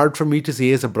hard for me to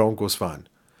say as a Broncos fan.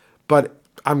 But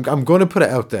I'm going to put it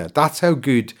out there. That's how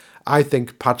good I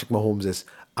think Patrick Mahomes is.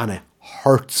 And it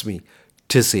hurts me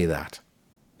to say that.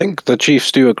 I think the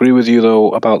Chiefs do agree with you, though,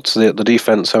 about the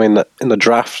defense. I mean, in the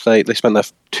draft, they spent their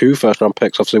 2 first-round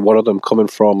picks, obviously one of them coming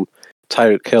from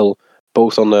Tyreek Hill,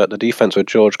 both on the defense with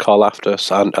George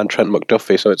Karlaftis and Trent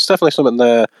McDuffie. So it's definitely something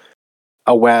they're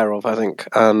aware of, I think.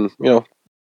 And,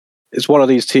 it's one of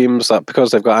these teams that because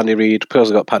they've got Andy Reid, because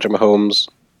they've got Patrick Mahomes,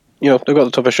 they've got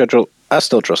the toughest schedule. I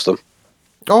still trust them.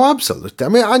 Oh, absolutely. I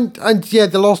mean, and yeah,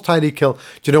 they lost Tyreek Hill.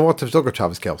 Do you know what? They've still got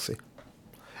Travis Kelce.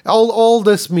 All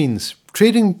this means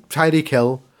trading Tyreek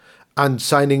Hill and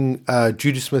signing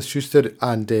Judy Smith-Schuster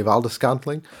and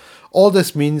Valdez-Scantling. All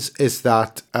this means is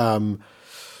that Travis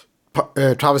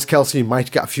Kelce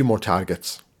might get a few more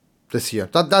targets this year.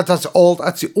 That's all.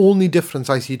 That's the only difference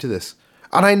I see to this.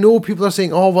 And I know people are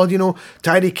saying, oh, well,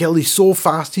 Tyreek Hill, he's so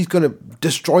fast, he's going to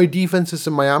destroy defenses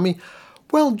in Miami.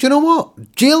 Well, do you know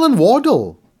what? Jalen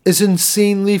Waddle is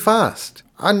insanely fast.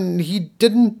 And he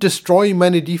didn't destroy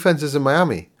many defenses in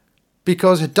Miami.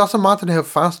 Because it doesn't matter how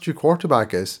fast your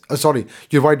quarterback is.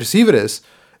 Your wide receiver is,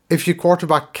 if your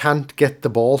quarterback can't get the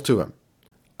ball to him.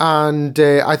 And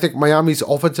I think Miami's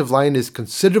offensive line is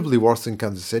considerably worse than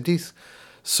Kansas City's.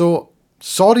 So,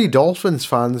 sorry Dolphins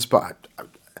fans, but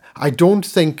I don't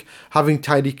think having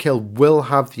Tyreek Hill will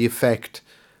have the effect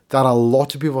that a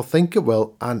lot of people think it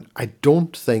will. And I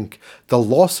don't think the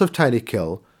loss of Tyreek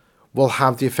Hill will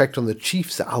have the effect on the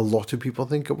Chiefs that a lot of people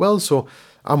think it will. So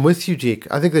I'm with you, Jake.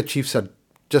 I think the Chiefs are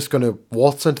just going to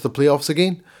waltz into the playoffs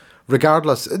again,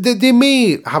 regardless. They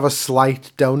may have a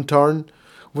slight downturn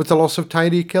with the loss of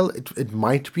Tyreek Hill. It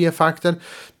might be a factor.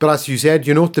 But as you said,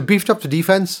 they beefed up the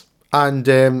defense. And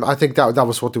I think that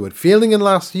was what they were failing in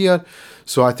last year.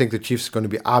 So I think the Chiefs are going to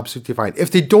be absolutely fine.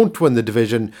 If they don't win the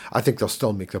division, I think they'll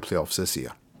still make the playoffs this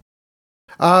year.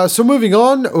 So moving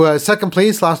on, second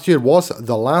place last year was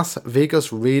the Las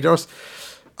Vegas Raiders.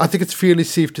 I think it's fairly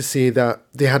safe to say that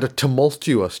they had a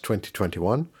tumultuous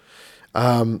 2021.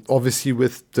 Obviously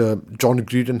with the John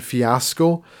Gruden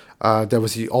fiasco, there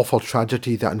was the awful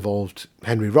tragedy that involved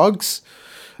Henry Ruggs.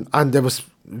 And there was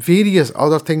various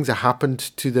other things that happened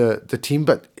to the team,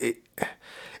 but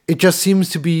it just seems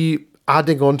to be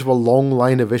adding on to a long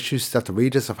line of issues that the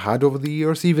Raiders have had over the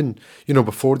years, even,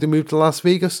 before they moved to Las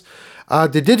Vegas.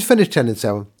 They did finish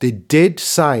 10-7. They did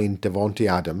sign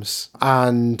Devontae Adams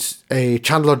and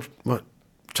Chandler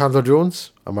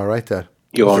Jones. Am I right there?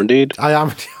 You are indeed. I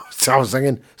am. I was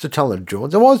thinking, so Chandler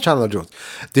Jones. It was Chandler Jones.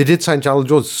 They did sign Chandler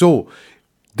Jones. So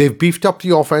they've beefed up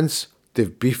the offense.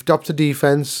 They've beefed up the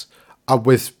defense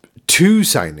with 2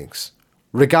 signings.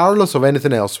 Regardless of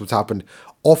anything else that's happened,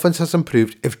 offense has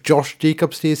improved. If Josh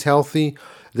Jacobs stays healthy,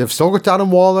 they've still got Darren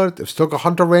Waller, they've still got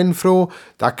Hunter Renfrow.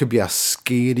 That could be a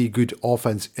scary good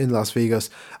offense in Las Vegas.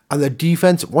 And the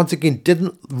defense, once again,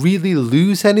 didn't really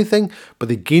lose anything, but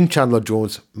they gained Chandler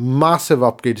Jones. Massive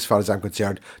upgrade as far as I'm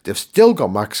concerned. They've still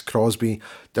got Max Crosby.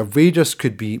 The Raiders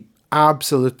could be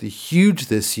absolutely huge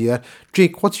this year.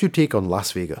 Jake, what's your take on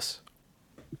Las Vegas?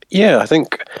 Yeah, I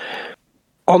think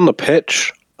on the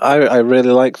pitch, I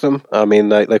really like them. I mean,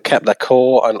 they've kept their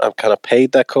core and kind of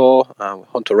paid their core.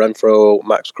 Hunter Renfrow,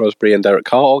 Max Crosby, and Derek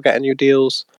Carr all getting new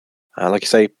deals. Like you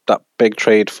say, that big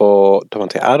trade for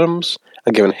Devontae Adams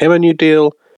and giving him a new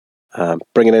deal.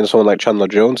 Bringing in someone like Chandler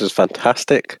Jones is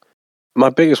fantastic.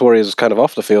 My biggest worry is kind of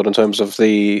off the field in terms of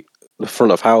the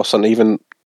front of house and even,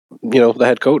 the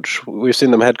head coach. We've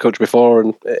seen them head coach before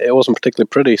and it wasn't particularly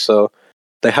pretty. So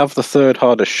they have the third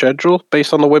hardest schedule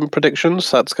based on the win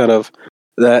predictions. That's kind of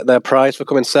their prize for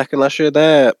coming second last year.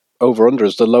 Their over-under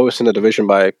is the lowest in the division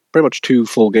by pretty much 2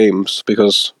 full games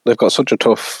because they've got such a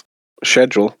tough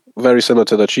schedule, very similar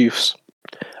to the Chiefs.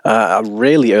 A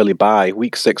really early bye,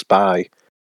 week 6 bye.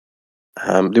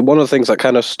 One of the things that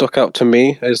kind of stuck out to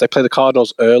me is they play the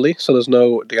Cardinals early, so there's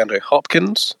no DeAndre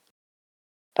Hopkins.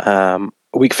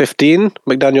 Week 15,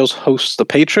 McDaniels hosts the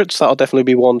Patriots. That'll definitely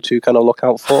be one to kind of look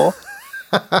out for.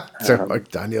 So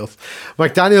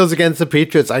McDaniels against the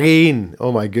Patriots again.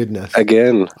 Oh my goodness!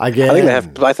 Again. I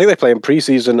think they play in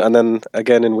preseason and then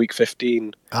again in week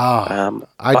 15. I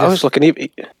was looking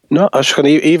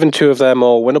even 2 of their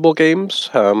more winnable games.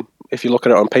 If you look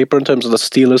at it on paper in terms of the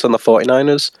Steelers and the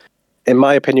 49ers, in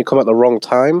my opinion, come at the wrong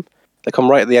time. They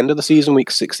come right at the end of the season, week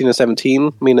 16 and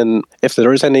 17. Meaning, if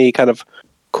there is any kind of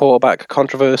quarterback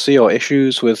controversy or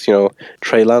issues with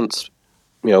Trey Lance.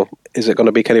 Is it going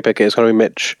to be Kenny Pickett? Is it going to be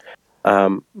Mitch?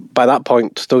 By that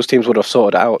point, those teams would have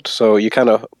sorted out. So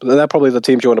they're probably the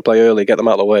teams you want to play early, get them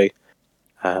out of the way,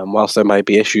 whilst there might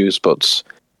be issues. But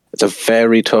it's a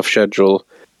very tough schedule.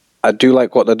 I do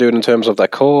like what they're doing in terms of their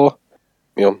core.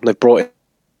 They've brought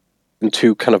in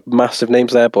 2 kind of massive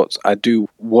names there, but I do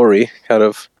worry kind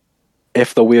of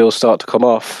if the wheels start to come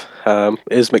off,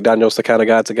 is McDaniels the kind of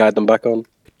guy to guide them back on?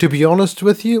 To be honest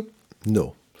with you,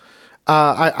 no.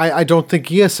 I don't think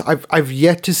he is. I've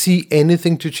yet to see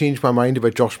anything to change my mind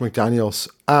about Josh McDaniels.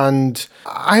 And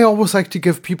I always like to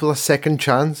give people a second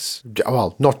chance.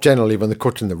 Well, not generally when they're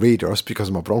coaching the Raiders because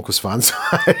I'm a Broncos fan, so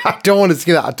I don't want to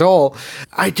see that at all.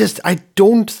 I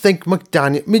don't think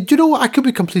McDaniels... I mean, I could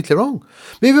be completely wrong.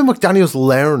 Maybe McDaniels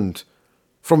learned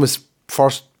from his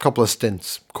first couple of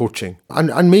stints coaching.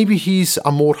 And maybe he's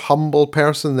a more humble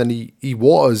person than he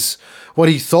was when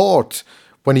he thought...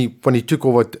 When he took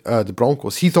over the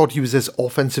Broncos, he thought he was this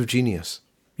offensive genius.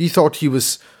 He thought he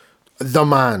was the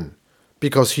man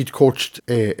because he'd coached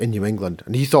in New England,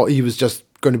 and he thought he was just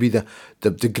going to be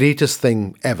the greatest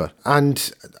thing ever.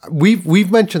 And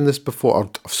we've mentioned this before.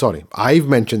 I've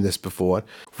mentioned this before.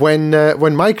 When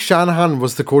Mike Shanahan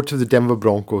was the coach of the Denver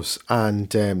Broncos,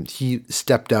 and he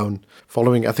stepped down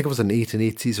following, I think it was an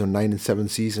 8-8 season, or 9-7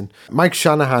 season. Mike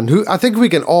Shanahan, who I think we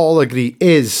can all agree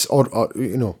is, or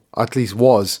at least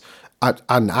was,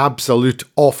 an absolute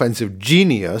offensive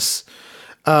genius,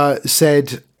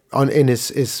 said in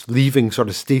his leaving sort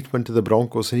of statement to the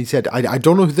Broncos, and he said, I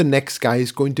don't know who the next guy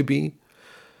is going to be.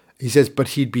 He says, but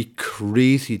he'd be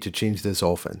crazy to change this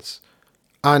offense.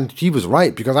 And he was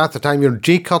right, because at the time,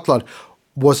 Jay Cutler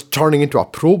was turning into a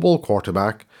Pro Bowl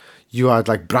quarterback. You had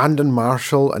like Brandon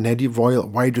Marshall and Eddie Royal,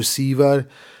 wide receiver.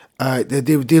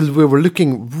 They were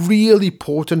looking really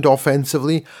potent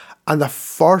offensively. And the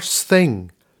first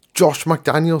thing Josh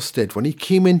McDaniels did when he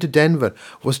came into Denver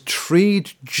was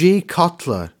trade Jay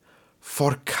Cutler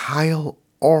for Kyle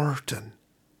Orton.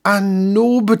 And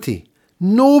nobody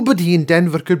in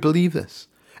Denver could believe this.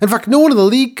 In fact, no one in the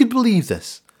league could believe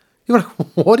this. You were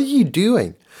like, what are you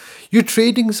doing? You're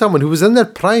trading someone who was in their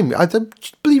prime. I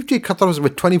believe Jay Cutler was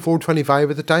about 24,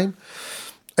 25 at the time.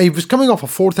 He was coming off a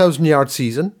 4,000-yard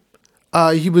season.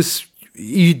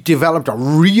 He developed a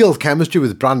real chemistry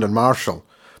with Brandon Marshall.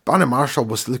 Brandon Marshall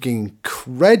was looking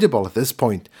incredible at this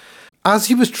point. As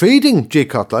he was trading Jay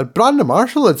Cutler, Brandon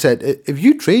Marshall had said, if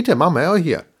you trade him, I'm out of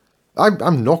here.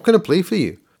 I'm not going to play for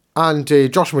you. And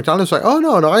Josh McDaniels was like, oh,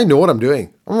 no, I know what I'm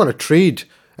doing. I'm going to trade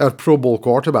our Pro Bowl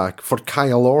quarterback for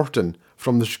Kyle Orton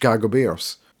from the Chicago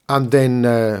Bears. And then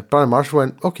Brandon Marshall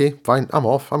went, okay, fine, I'm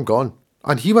off, I'm gone.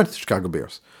 And he went to the Chicago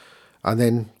Bears. And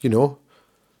then,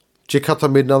 Jay Cutler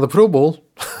made another Pro Bowl.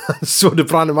 So did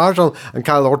Brandon Marshall, and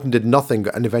Kyle Orton did nothing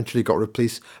and eventually got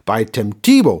replaced by Tim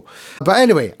Tebow. But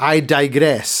anyway, I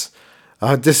digress.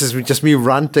 This is just me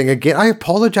ranting again. I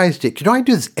apologise, Jake. I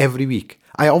do this every week.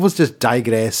 I always just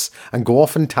digress and go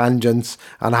off in tangents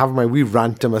and have my wee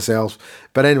rant to myself.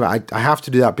 But anyway, I have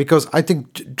to do that because I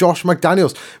think Josh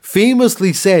McDaniels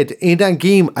famously said in a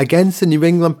game against the New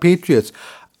England Patriots,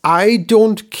 I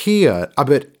don't care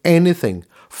about anything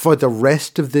for the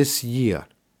rest of this year.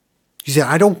 He said,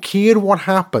 I don't care what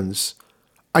happens.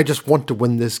 I just want to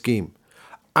win this game.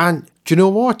 And do you know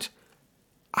what?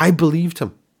 I believed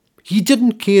him. He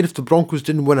didn't care if the Broncos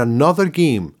didn't win another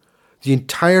game the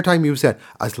entire time he was there,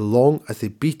 as long as they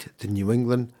beat the New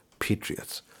England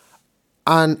Patriots.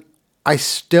 And I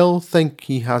still think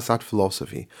he has that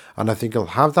philosophy. And I think he'll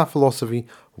have that philosophy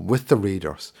with the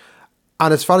Raiders.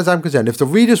 And as far as I'm concerned, if the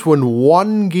Raiders win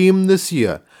one game this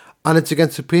year and it's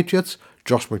against the Patriots,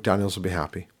 Josh McDaniels will be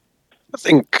happy. I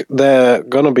think they're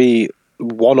going to be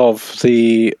one of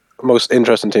the most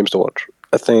interesting teams to watch.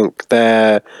 I think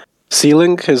their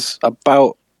ceiling is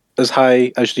about as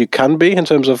high as you can be in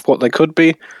terms of what they could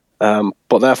be.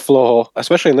 But their floor,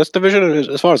 especially in this division,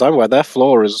 as far as I'm aware, their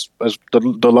floor is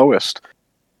the lowest.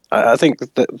 I think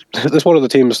that it's one of the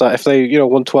teams that if they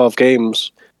won 12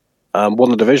 games,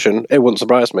 won the division, it wouldn't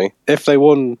surprise me. If they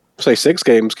won, say, 6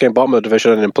 games, came bottom of the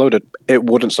division and imploded, it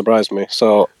wouldn't surprise me.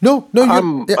 So no,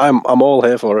 I'm all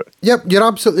here for it. Yep, you're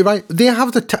absolutely right. They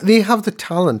have the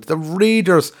talent. The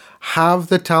Raiders have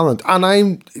the talent,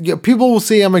 and people will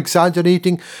say I'm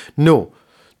exaggerating. No,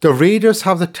 the Raiders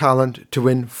have the talent to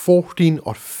win 14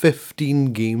 or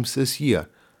 15 games this year.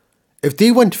 If they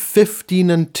went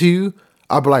 15-2,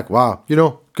 I'd be like, wow,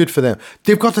 good for them.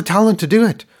 They've got the talent to do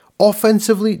it.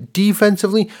 Offensively,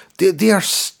 defensively, they are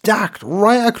stacked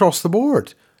right across the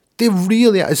board. They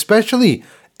really are, especially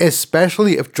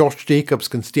if Josh Jacobs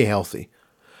can stay healthy.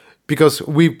 Because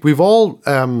we've all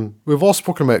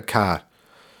spoken about Carr.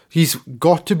 He's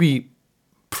got to be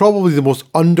probably the most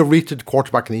underrated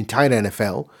quarterback in the entire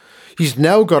NFL. He's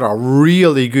now got a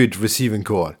really good receiving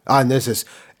core, and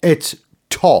it's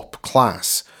top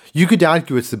class. You could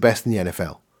argue it's the best in the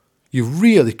NFL. You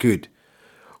really could.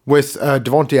 With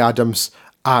Devontae Adams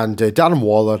and Darren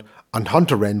Waller and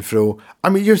Hunter Renfrow. I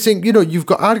mean, you're saying, you've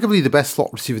got arguably the best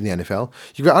slot receiver in the NFL.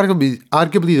 You've got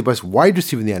arguably the best wide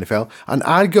receiver in the NFL and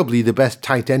arguably the best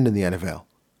tight end in the NFL.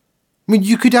 I mean,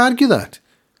 you could argue that.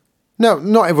 Now,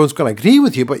 not everyone's going to agree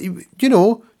with you, but,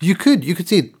 you could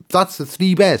say that's the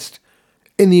 3 best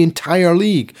in the entire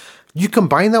league. You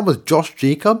combine that with Josh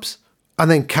Jacobs and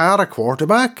then Carr, a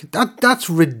quarterback, that's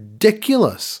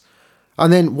ridiculous.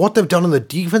 And then what they've done on the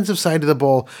defensive side of the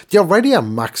ball, they already have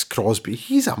Max Crosby.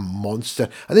 He's a monster.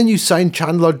 And then you sign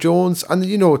Chandler Jones, and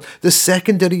the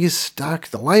secondary is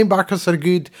stacked. The linebackers are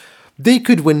good. They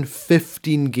could win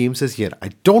 15 games this year. I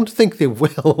don't think they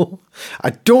will.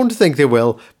 I don't think they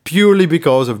will, purely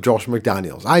because of Josh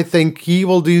McDaniels. I think he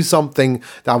will do something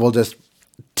that will just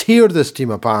tear this team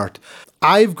apart.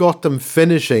 I've got them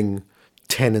finishing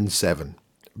 10-7.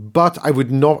 But I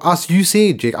would not, as you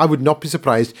say, Jake, I would not be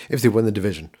surprised if they win the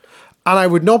division. And I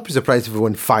would not be surprised if they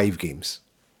win 5 games.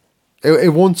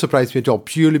 It won't surprise me at all,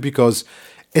 purely because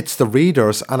it's the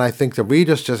Raiders, and I think the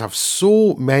Raiders just have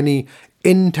so many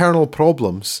internal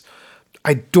problems.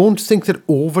 I don't think they're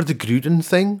over the Gruden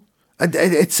thing.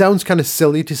 It sounds kind of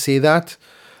silly to say that,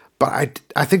 but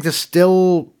I think there's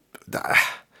still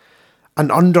an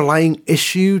underlying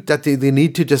issue that they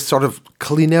need to just sort of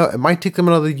clean out. It might take them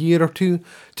another year or 2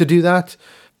 to do that.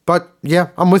 But yeah,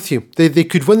 I'm with you. They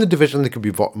could win the division, they could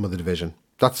be bottom of the division.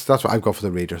 That's what I've got for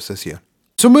the Raiders this year.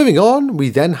 So moving on, we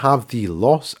then have the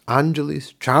Los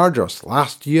Angeles Chargers.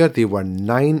 Last year, they were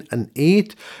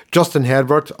 9-8. Justin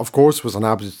Herbert, of course, was an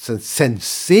absolute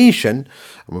sensation.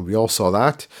 I mean, we all saw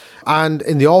that. And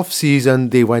in the off-season,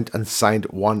 they went and signed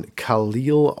one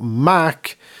Khalil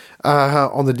Mack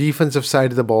on the defensive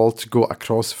side of the ball to go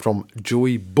across from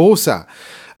Joey Bosa.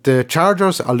 The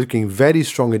Chargers are looking very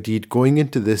strong indeed going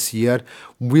into this year.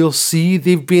 We'll see.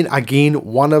 They've been, again,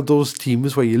 one of those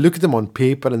teams where you look at them on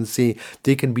paper and say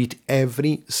they can beat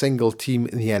every single team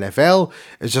in the NFL.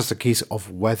 It's just a case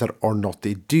of whether or not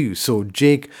they do. So,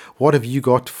 Jake, what have you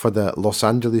got for the Los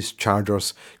Angeles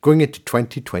Chargers going into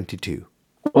 2022?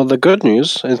 Well, the good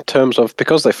news in terms of,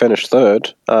 because they finished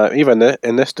 3rd, even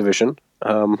in this division,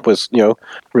 was,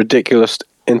 ridiculous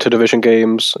interdivision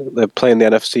games. They're playing the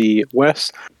NFC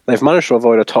West. They've managed to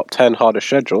avoid a top 10 hardest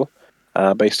schedule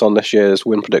based on this year's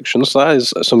win predictions. So that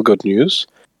is some good news.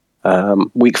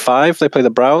 Week 5, they play the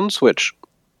Browns, which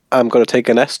I'm going to take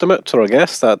an estimate or a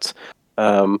guess that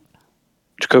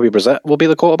Jacoby Brissett will be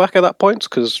the quarterback at that point,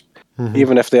 because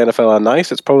even if the NFL are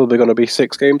nice, it's probably going to be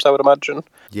 6 games, I would imagine.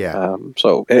 Yeah.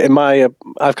 So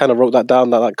I've kind of wrote that down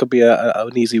that could be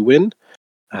an easy win.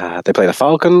 They play the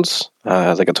Falcons.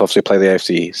 They get to obviously play the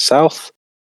AFC South.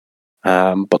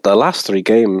 But their last 3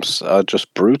 games are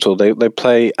just brutal. They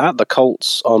play at the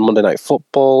Colts on Monday Night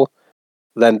Football,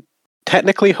 then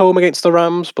technically home against the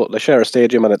Rams, but they share a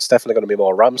stadium and it's definitely going to be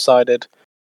more Ram-sided.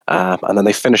 And then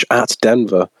they finish at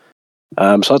Denver.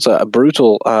 So it's a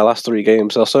brutal last 3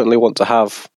 games. They'll certainly want to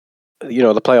have, the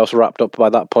playoffs wrapped up by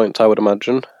that point, I would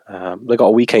imagine. They got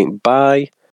a Week 8 bye.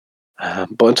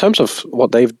 But in terms of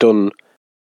what they've done,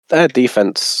 their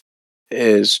defense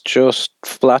is just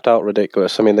flat out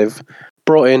ridiculous. I mean, they've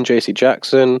brought in JC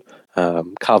Jackson,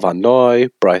 Cal Van Noy,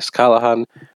 Bryce Callahan,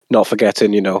 not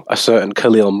forgetting, a certain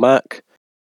Khalil Mack.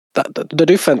 The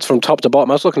defense from top to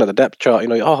bottom, I was looking at the depth chart,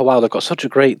 oh, wow, they've got such a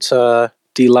great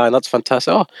D-line. That's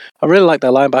fantastic. Oh, I really like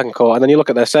their linebacking core. And then you look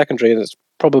at their secondary, and it's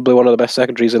probably one of the best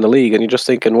secondaries in the league. And you're just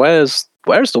thinking, where's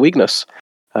the weakness?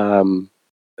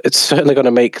 It's certainly going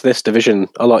to make this division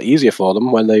a lot easier for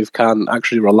them when they can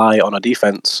actually rely on a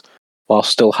defense while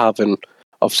still having,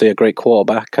 obviously, a great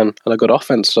quarterback and a good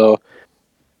offense. So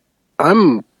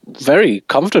I'm very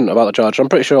confident about the Chargers. I'm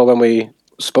pretty sure when we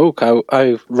spoke,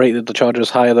 I rated the Chargers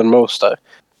higher than most.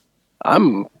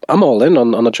 I'm all in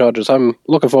on the Chargers. I'm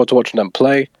looking forward to watching them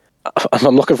play.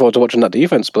 I'm looking forward to watching that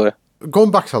defense play.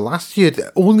 Going back to last year,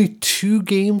 only 2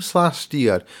 games last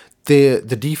year, the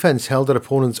defense held their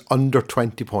opponents under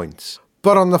 20 points.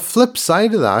 But on the flip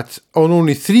side of that, on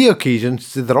only 3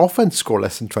 occasions did their offense score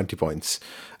less than 20 points.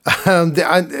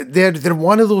 They're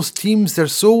one of those teams. They're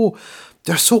so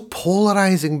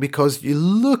polarizing because you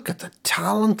look at the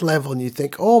talent level and you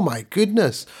think, oh my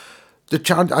goodness,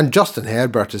 and Justin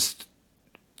Herbert is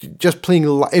just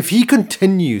playing. If he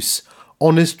continues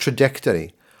on his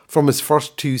trajectory from his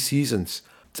first 2 seasons,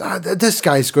 this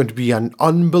guy is going to be an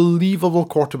unbelievable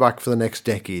quarterback for the next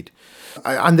decade.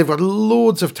 And they've got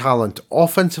loads of talent,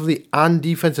 offensively and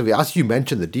defensively. As you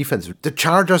mentioned, the defense. The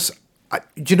Chargers,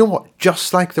 do you know what?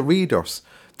 Just like the Raiders,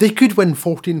 they could win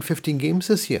 14, 15 games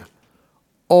this year.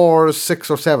 Or 6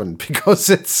 or 7, because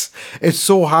it's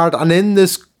so hard. And in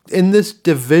this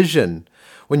division,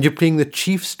 when you're playing the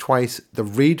Chiefs twice, the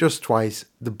Raiders twice,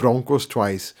 the Broncos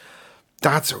twice,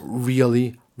 that's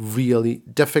really, really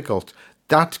difficult.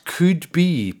 That could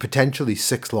be potentially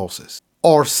 6 losses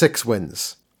or 6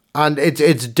 wins. And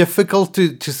it's difficult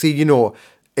to see,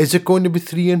 is it going to be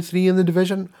 3-3 in the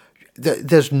division?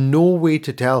 There's no way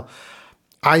to tell.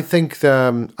 I think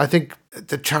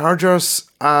the Chargers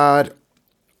are,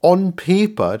 on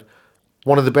paper,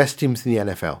 one of the best teams in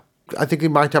the NFL. I think they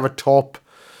might have a top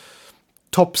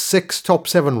 6, top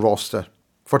 7 roster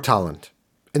for talent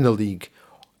in the league.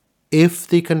 If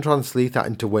they can translate that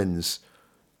into wins,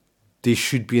 they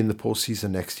should be in the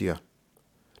postseason next year.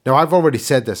 Now, I've already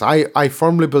said this. I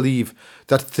firmly believe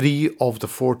that 3 of the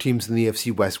 4 teams in the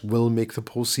AFC West will make the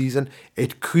postseason.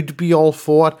 It could be all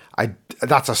 4.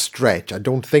 That's a stretch. I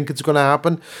don't think it's going to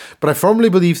happen. But I firmly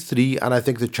believe 3, and I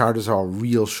think the Chargers are a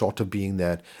real shot of being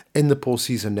there in the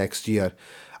postseason next year.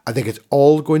 I think it's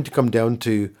all going to come down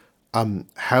to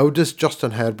how does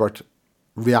Justin Herbert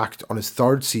react on his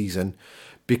 3rd season,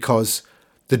 because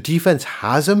the defense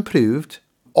has improved.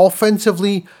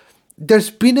 Offensively,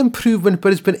 there's been improvement,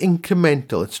 but it's been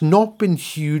incremental. It's not been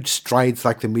huge strides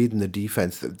like they made in the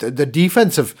defense. The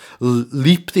defensive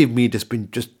leap they've made has been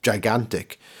just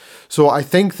gigantic. So I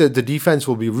think that the defense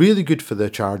will be really good for the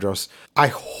Chargers. I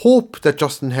hope that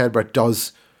Justin Herbert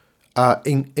does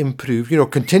improve,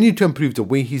 continue to improve the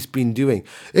way he's been doing.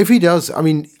 If he does,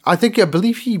 I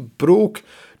believe he broke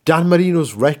Dan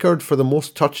Marino's record for the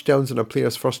most touchdowns in a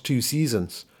player's first 2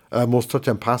 seasons. Most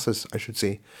touchdown passes, I should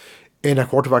say, in a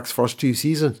quarterback's first 2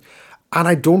 seasons. And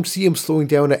I don't see him slowing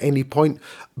down at any point,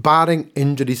 barring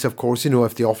injuries, of course.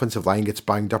 If the offensive line gets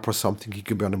banged up or something, he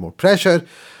could be under more pressure.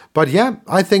 But yeah,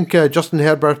 I think Justin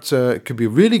Herbert could be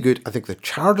really good. I think the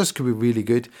Chargers could be really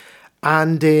good.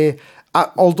 And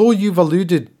although you've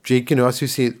alluded, Jake, as you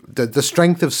say, the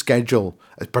strength of schedule,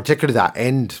 particularly that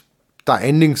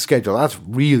ending schedule, that's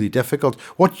really difficult.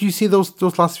 What do you see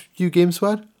those last few games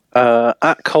were?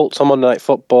 At Colts on Monday Night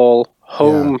Football,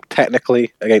 home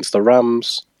technically against the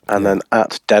Rams, and then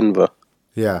at Denver.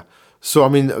 Yeah. So,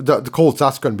 the Colts,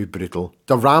 that's going to be brutal.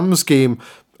 The Rams game,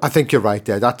 I think you're right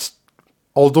there.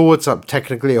 Although it's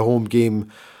technically a home game,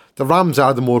 the Rams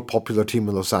are the more popular team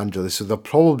in Los Angeles, so there'll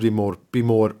probably be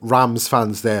more Rams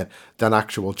fans there than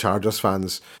actual Chargers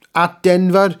fans. At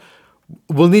Denver,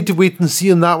 we'll need to wait and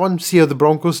see on that one, see how the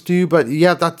Broncos do. But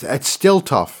yeah, it's still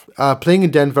tough. Playing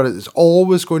in Denver is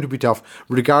always going to be tough,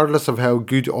 regardless of how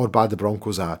good or bad the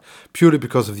Broncos are, purely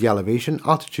because of the elevation.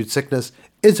 Altitude sickness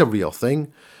is a real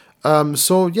thing.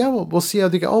 So yeah, we'll see how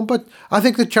they get on. But I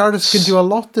think the Chargers can do a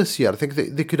lot this year. I think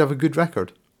they could have a good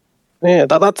record. Yeah,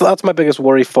 that's my biggest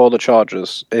worry for the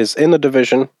Chargers, is in the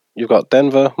division, you've got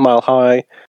Denver, Mile High,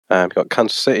 you've got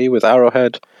Kansas City with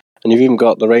Arrowhead, and you've even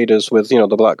got the Raiders with,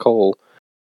 the Black Hole.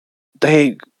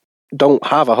 They don't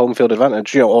have a home field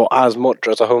advantage, or as much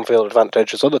as a home field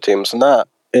advantage as other teams, and that,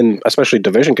 in especially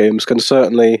division games, can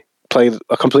certainly play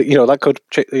a complete, that could,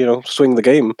 swing the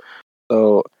game.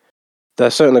 So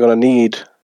they're certainly going to need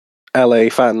LA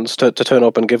fans to turn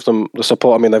up and give them the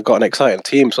support. I mean, they've got an exciting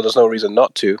team, so there's no reason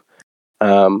not to.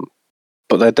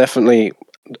 But they're definitely,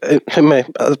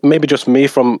 maybe just me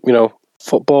from,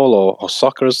 football or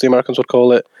soccer, as the Americans would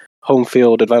call it, home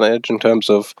field advantage in terms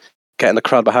of getting the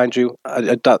crowd behind you.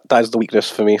 That is the weakness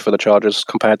for me for the Chargers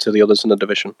compared to the others in the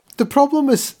division. The problem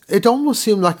is, it almost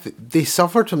seemed like they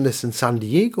suffered from this in San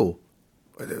Diego.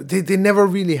 They never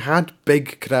really had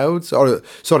big crowds, or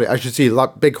sorry, I should say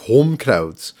big home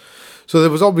crowds. So there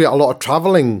was obviously a lot of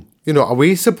travelling,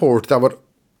 away support that were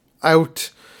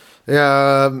out.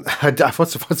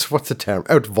 What's the term?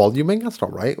 Out voluming? That's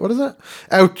not right. What is it?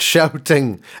 Out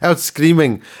shouting, out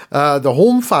screaming. The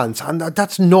home fans, and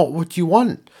that's not what you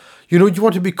want. You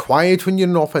want to be quiet when you're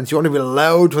in offense. You want to be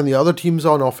loud when the other team's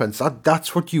on offense.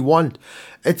 That's what you want.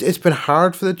 It's been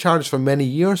hard for the Chargers for many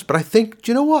years, but I think,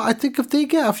 do you know what? I think if they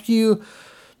get a few,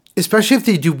 especially if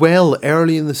they do well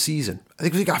early in the season, I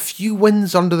think if they get a few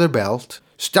wins under their belt,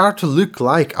 start to look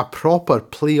like a proper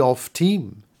playoff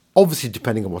team. Obviously,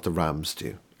 depending on what the Rams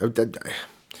do.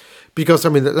 Because, I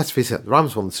mean, let's face it, the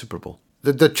Rams won the Super Bowl.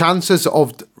 The chances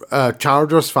of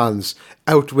Chargers fans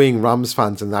outweighing Rams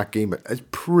fans in that game is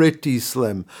pretty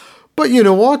slim. But you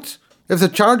know what? If the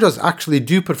Chargers actually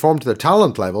do perform to their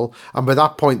talent level, and by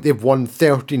that point they've won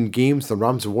 13 games, the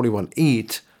Rams have only won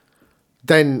 8,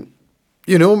 then,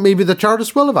 maybe the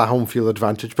Chargers will have a home field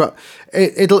advantage, but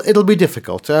it'll be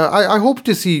difficult. I hope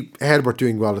to see Herbert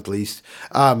doing well at least,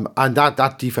 and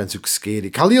that defense looks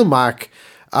scary. Khalil Mack,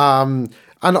 and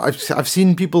I've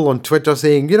seen people on Twitter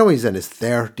saying, he's in his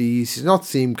 30s, he's not the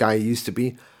same guy he used to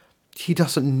be. He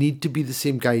doesn't need to be the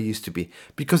same guy he used to be,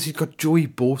 because he's got Joey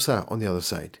Bosa on the other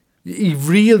side. He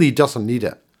really doesn't need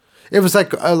it. It was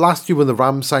like last year when the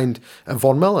Rams signed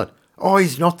Von Miller. Oh,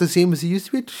 he's not the same as he used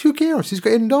to be. Who cares? He's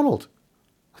got Aaron Donald.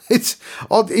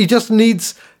 He just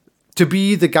needs to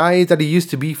be the guy that he used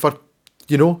to be for,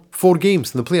 4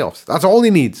 games in the playoffs. That's all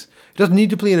he needs. He doesn't need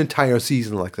to play an entire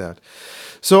season like that.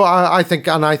 So I think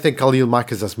Khalil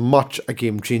Mack is as much a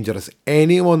game changer as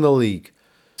anyone in the league.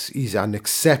 He's an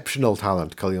exceptional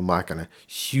talent, Khalil Mack, and a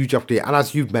huge upgrade. And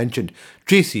as you've mentioned,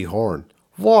 J.C. Horn,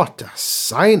 what a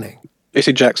signing.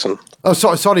 J.C. Jackson. Oh,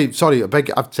 sorry.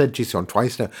 I've said J.C. Horn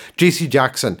twice now. J.C.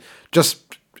 Jackson,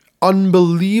 just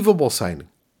unbelievable signing.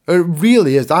 It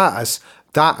really is. That is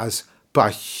but a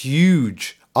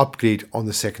huge upgrade on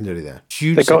the secondary there.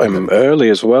 Huge. They got him early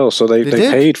as well, so they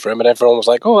paid for him, and everyone was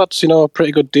like, "Oh, that's a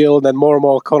pretty good deal." And then more and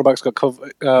more cornerbacks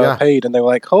got paid, and they were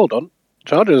like, "Hold on,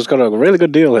 Chargers got a really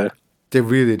good deal here." They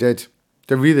really did.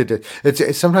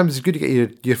 It's sometimes it's good to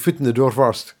get your foot in the door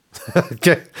first.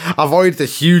 Avoid the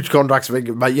huge contracts,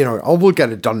 but I will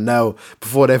get it done now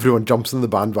before everyone jumps in the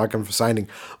bandwagon for signing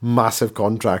massive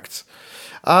contracts.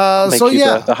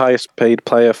 The highest paid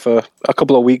player for a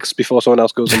couple of weeks before someone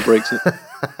else goes and breaks it.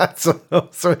 so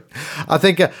I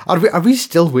think are we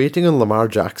still waiting on Lamar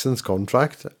Jackson's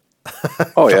contract?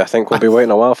 Oh yeah, I think we'll be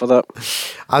waiting a while for that.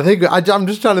 I think I'm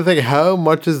just trying to think, how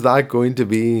much is that going to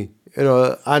be?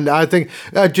 And I think,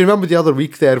 do you remember the other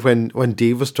week there when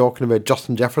Dave was talking about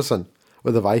Justin Jefferson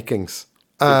with the Vikings?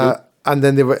 And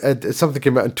then something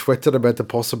came out on Twitter about the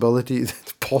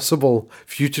possible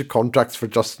future contracts for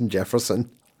Justin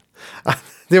Jefferson. And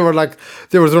they were like,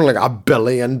 there was only like $1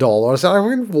 billion. And I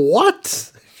went,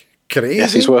 what? Crazy.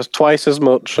 Yes, he's worth twice as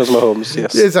much as Mahomes.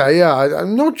 Yes.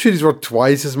 I'm not sure he's worth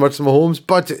twice as much as Mahomes,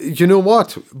 but you know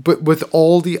what? But with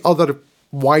all the other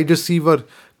wide receiver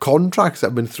contracts that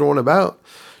have been thrown about,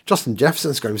 Justin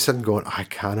Jefferson's going to be sitting going, I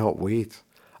cannot wait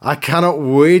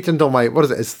until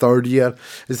his third year.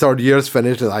 His third year is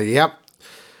finished. And like, yep,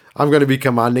 I'm going to be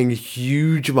commanding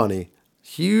huge money.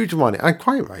 And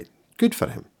quite right. Good for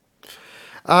him.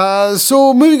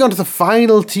 So moving on to the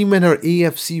final team in our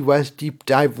AFC West deep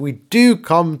dive, we do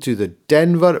come to the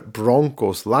Denver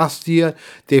Broncos. Last year,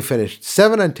 they finished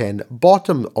 7-10,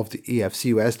 bottom of the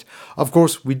AFC West. Of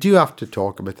course, we do have to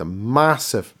talk about the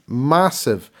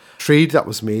massive trade that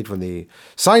was made when they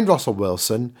signed Russell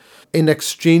Wilson. In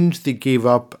exchange, they gave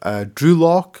up Drew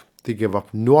Lock, they gave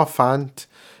up Noah Fant,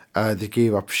 they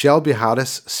gave up Shelby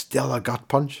Harris, still a gut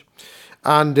punch,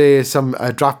 and some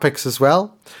draft picks as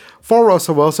well for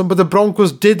Russell Wilson. But the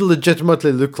Broncos did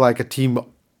legitimately look like a team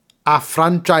a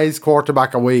franchise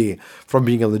quarterback away from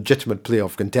being a legitimate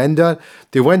playoff contender.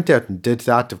 They went out and did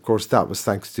that. Of course, that was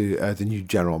thanks to the new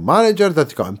general manager that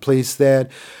they got in place there.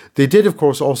 They did, of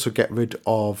course, also get rid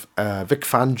of Vic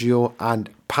Fangio and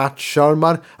Pat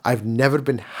Shurmur. I've never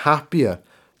been happier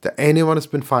that anyone has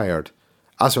been fired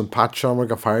as when Pat Shurmur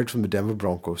got fired from the Denver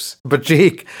Broncos. But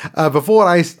Jake, before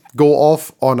I go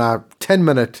off on a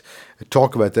 10-minute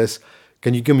talk about this,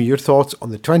 can you give me your thoughts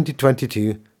on the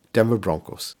 2022 Denver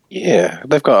Broncos? Yeah,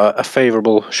 they've got a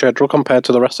favourable schedule compared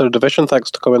to the rest of the division, thanks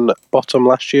to coming bottom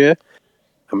last year.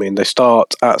 I mean, they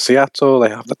start at Seattle, they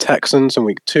have the Texans in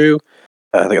week 2,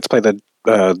 they get to play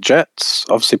the Jets,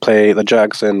 obviously play the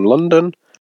Jags in London.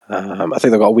 I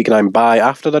think they've got a week 9 bye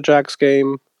after the Jags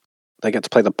game. They get to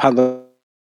play the Panthers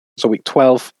in week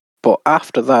 12, but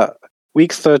after that,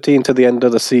 week 13 to the end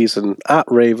of the season, at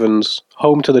Ravens,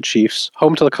 home to the Chiefs,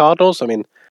 home to the Cardinals. I mean,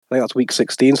 I think that's week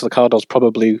 16, so the Cardinals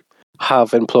probably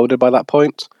have imploded by that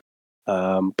point.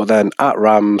 But then at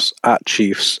Rams, at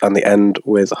Chiefs, and the end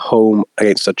with home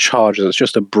against the Chargers. It's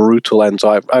just a brutal end.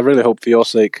 So I really hope for your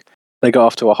sake they got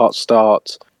off to a hot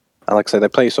start. And like I say, they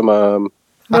play some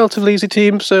relatively easy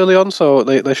teams early on, so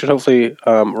they should hopefully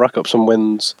rack up some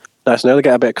wins nice and early,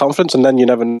 get a bit of confidence, and then you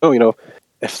never know,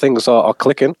 if things are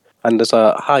clicking and there's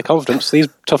a high confidence, these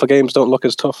tougher games don't look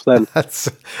as tough then.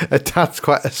 That's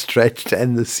quite a stretch to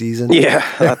end the season. Yeah,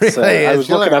 that's, really I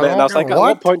was looking at it and I was like, at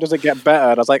what point does it get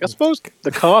better? And I was like, I suppose the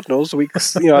Cardinals,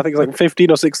 weeks, I think it's like 15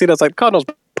 or 16, I was like, Cardinals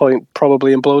point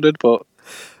probably imploded, but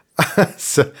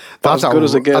so that's as good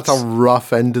as it gets. That's a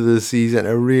rough end of the season,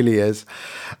 it really is.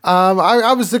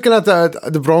 I was looking at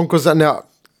the Broncos, and now,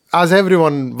 as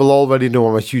everyone will already know,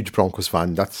 I'm a huge Broncos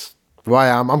fan. That's who I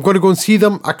am. I'm going to go and see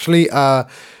them actually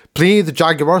play the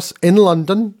Jaguars in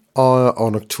London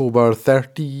on October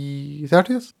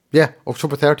 30th? Yeah,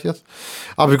 October 30th.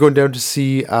 I'll be going down to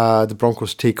see the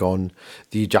Broncos take on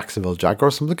the Jacksonville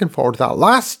Jaguars. I'm looking forward to that.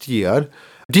 Last year,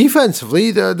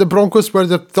 defensively, the Broncos were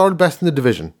the third best in the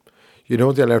division. They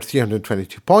allowed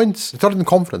 322 points. Third in the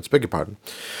conference, beg your pardon.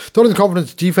 Third in the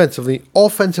conference defensively.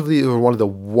 Offensively, they were one of the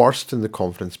worst in the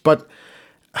conference. But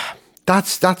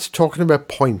that's talking about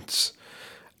points.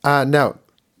 Now,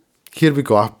 here we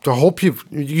go. I hope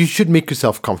you should make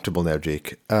yourself comfortable now,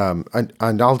 Jake. And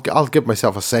I'll give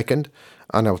myself a second,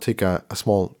 and I'll take a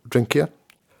small drink here.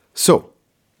 So,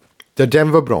 the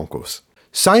Denver Broncos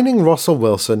signing Russell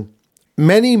Wilson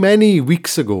many, many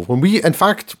weeks ago, in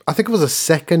fact, I think it was the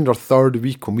second or third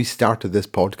week when we started this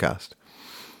podcast,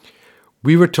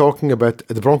 we were talking about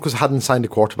the Broncos hadn't signed a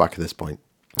quarterback at this point.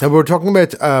 And we were talking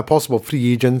about possible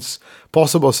free agents,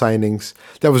 possible signings.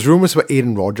 There was rumours about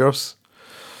Aaron Rodgers.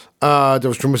 There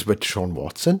was rumours about Deshaun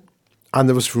Watson. And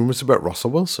there was rumours about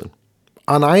Russell Wilson.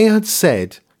 And I had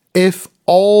said, if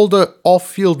all the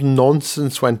off-field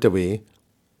nonsense went away,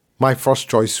 my first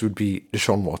choice would be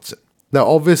Deshaun Watson. Now,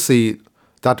 obviously,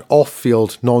 that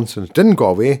off-field nonsense didn't go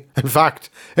away. In fact,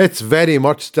 it's very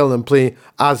much still in play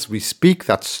as we speak.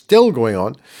 That's still going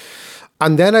on.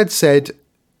 And then I'd said,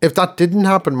 if that didn't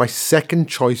happen, my second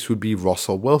choice would be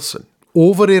Russell Wilson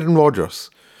over Aaron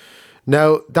Rodgers.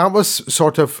 Now, that was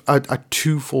sort of a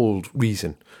twofold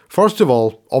reason. First of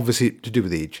all, obviously, to do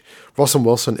with age. Russell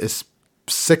Wilson is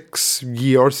 6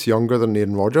 years younger than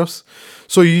Aaron Rodgers.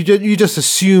 So you just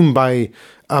assume by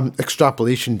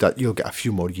extrapolation that you'll get a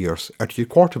few more years out of your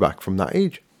quarterback from that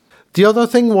age. The other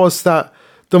thing was that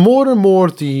the more and more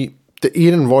the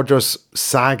Aaron Rodgers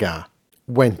saga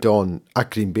went on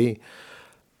at Green Bay,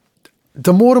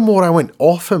 the more and more I went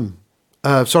off him,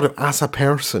 sort of as a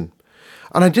person.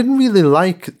 And I didn't really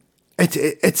like it.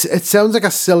 It sounds like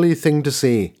a silly thing to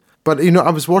say. But, I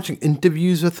was watching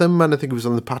interviews with him, and I think it was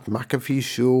on the Pat McAfee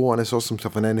show, and I saw some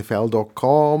stuff on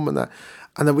NFL.com,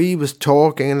 and the way he was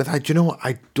talking, and I thought, what?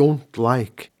 I don't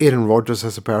like Aaron Rodgers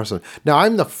as a person. Now,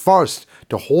 I'm the first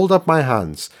to hold up my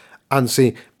hands and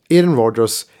say Aaron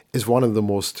Rodgers is one of the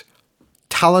most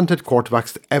talented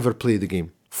quarterbacks to ever play the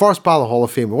game. First ballot Hall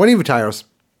of Fame. When he retires,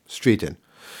 straight in.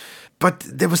 But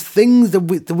there was things, the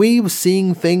way he was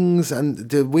seeing things and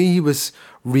the way he was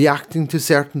reacting to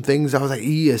certain things, I was like,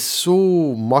 he is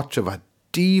so much of a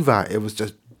diva. It was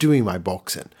just doing my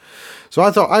box in. So I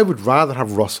thought I would rather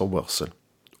have Russell Wilson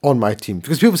on my team.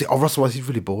 Because people say, Russell Wilson, he's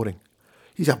really boring.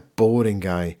 He's a boring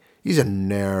guy. He's a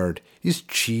nerd. He's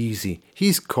cheesy.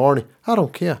 He's corny. I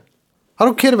don't care. I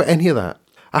don't care about any of that.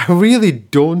 I really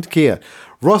don't care.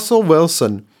 Russell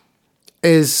Wilson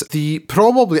is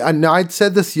and I'd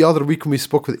said this the other week when we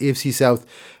spoke with AFC South,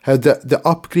 how the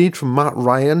upgrade from Matt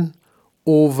Ryan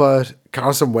over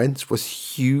Carson Wentz was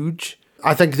huge.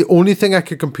 I think the only thing I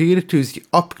could compare it to is the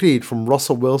upgrade from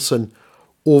Russell Wilson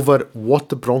over what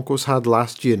the Broncos had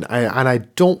last year. And I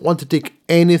don't want to take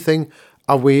anything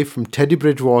away from Teddy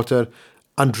Bridgewater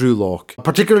and Drew Lock,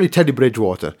 particularly Teddy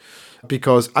Bridgewater,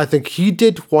 because I think he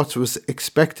did what was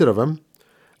expected of him.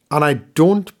 And I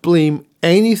don't blame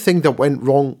anything that went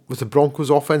wrong with the Broncos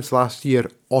offense last year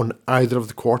on either of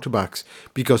the quarterbacks,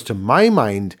 because to my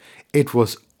mind, it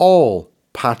was all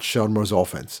Pat Shurmur's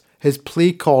offense. His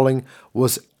play calling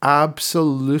was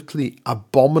absolutely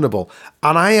abominable.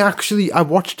 And I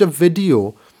watched a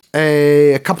video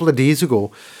a couple of days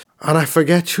ago, and I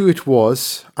forget who it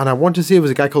was, and I want to say it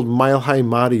was a guy called Mile High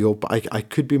Mario, but I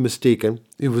could be mistaken.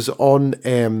 It was on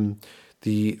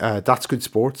the That's Good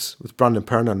Sports with Brandon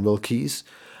Perna and Will Keys,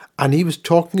 and he was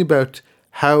talking about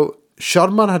how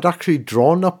Shurmur had actually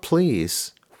drawn up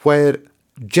plays where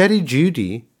Jerry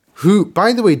Jeudy, who,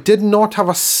 by the way, did not have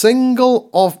a single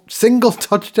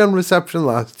touchdown reception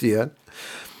last year,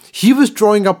 he was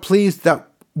drawing up plays that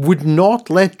would not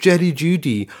let Jerry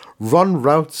Jeudy run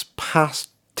routes past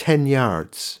 10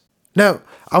 yards. Now,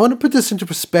 I want to put this into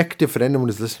perspective for anyone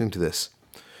who's listening to this.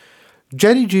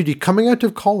 Jerry Jeudy, coming out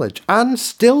of college, and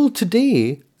still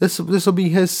today, this will be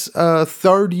his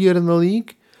third year in the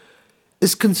league,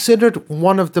 is considered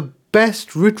one of the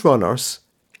best route runners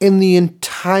in the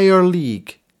entire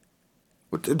league.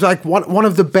 Like one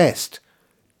of the best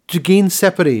to gain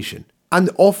separation. And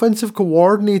the offensive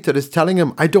coordinator is telling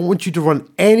him, I don't want you to run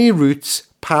any routes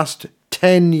past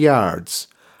 10 yards.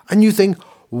 And you think,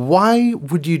 why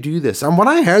would you do this? And when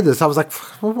I heard this, I was like,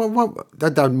 what?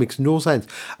 That makes no sense.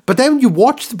 But then you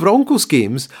watch the Broncos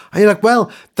games, and you're like, well,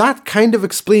 that kind of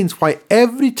explains why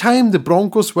every time the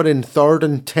Broncos were in 3rd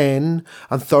and 10,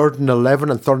 and 3rd and 11,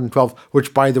 and 3rd and 12,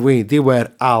 which, by the way, they were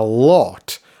a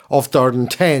lot of 3rd and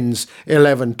 10s,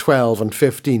 11, 12, and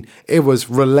 15. It was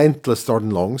relentless 3rd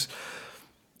and longs.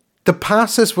 The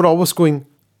passes were always going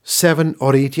 7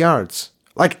 or 8 yards.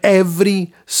 Like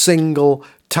every single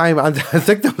time. And I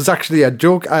think there was actually a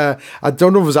joke. I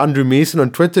don't know if it was Andrew Mason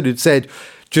on Twitter who'd said,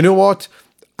 do you know what?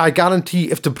 I guarantee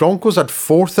if the Broncos had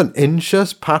 4th and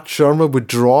inches, Pat Shurmur would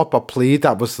draw up a play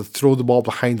that was to throw the ball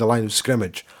behind the line of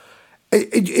scrimmage.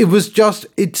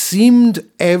 It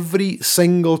seemed every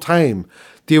single time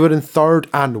they were in 3rd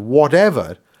and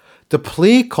whatever, the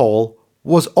play call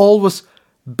was always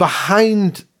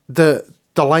behind the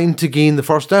line to gain the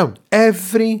first down.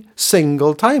 Every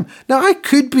single time. Now, I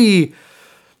could be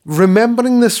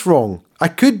remembering this wrong. I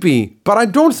could be, but I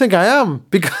don't think I am,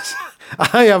 because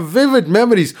I have vivid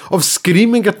memories of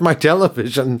screaming at my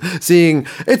television saying,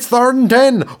 it's 3rd and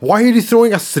 10. Why are you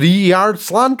throwing a 3-yard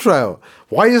slant route?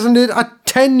 Why isn't it a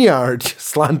 10-yard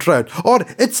slant route? Or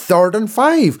it's 3rd and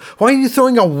 5. Why are you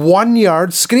throwing a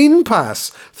 1-yard screen pass?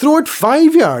 Throw it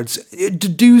 5 yards to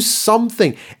do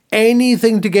something,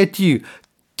 anything to get you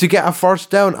to get a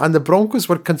first down. And the Broncos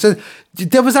were considered.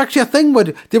 There was actually a thing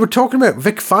where they were talking about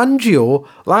Vic Fangio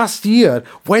last year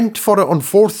went for it on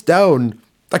 4th down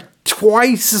like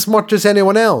twice as much as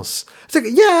anyone else. It's like,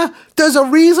 yeah, there's a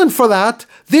reason for that.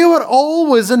 They were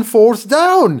always in 4th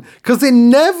down because they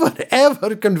never,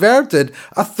 ever converted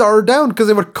a 3rd down because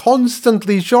they were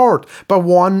constantly short by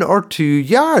 1 or 2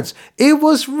 yards. It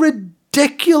was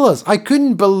ridiculous. I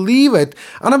couldn't believe it.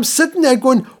 And I'm sitting there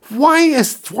going, why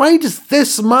does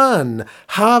this man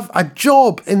have a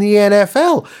job in the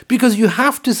NFL? Because you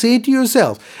have to say to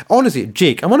yourself, honestly,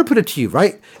 Jake, I want to put it to you,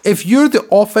 right? If you're the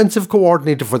offensive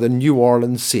coordinator for the New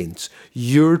Orleans Saints,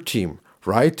 your team,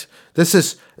 right? This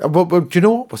is, well, do you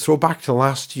know what? We'll throw back to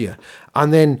last year.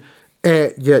 And then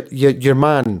your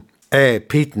man,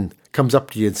 Peyton, comes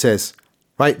up to you and says,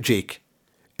 right, Jake,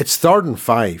 it's 3rd and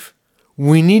 5.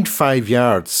 We need 5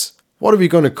 yards. What are we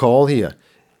going to call here?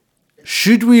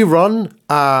 Should we run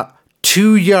a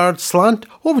 2-yard slant?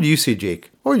 What would you say,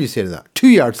 Jake? What would you say to that?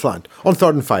 2-yard slant on 3rd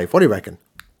and 5. What do you reckon?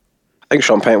 I think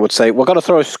Sean Payton would say, we're going to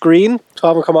throw a screen to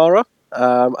Alvin Kamara,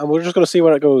 and we're just going to see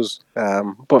where it goes.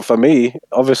 But for me,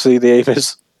 obviously, the aim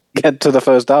is get to the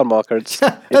first down marker. It's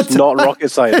not rocket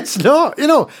science. It's not. You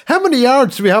know, how many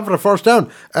yards do we have for a first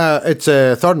down? It's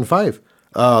 3rd and 5.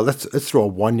 Let's throw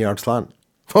a 1-yard slant.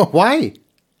 Why?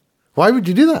 Why would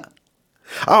you do that?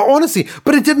 Honestly,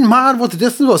 but it didn't matter what the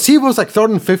distance was. See, if it was like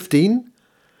 3rd and 15,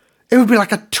 it would be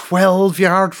like a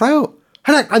 12-yard route.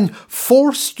 And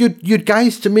force your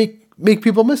guys to make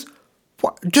people miss.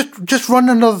 What? Just run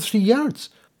another 3 yards.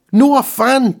 Noah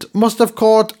Fant must have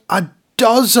caught a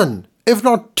dozen, if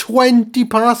not 20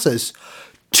 passes,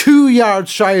 2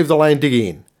 yards shy of the line to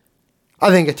gain. I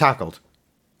think it tackled.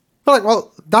 But like,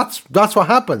 well, that's what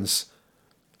happens.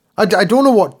 I don't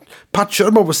know what Pat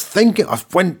Shurmur was thinking of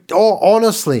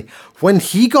honestly, when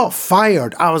he got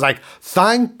fired, I was like,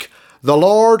 thank the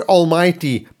Lord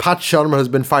Almighty, Pat Shurmur has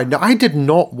been fired. Now, I did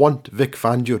not want Vic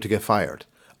Fangio to get fired.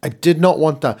 I did not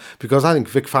want that because I think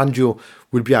Vic Fangio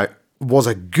was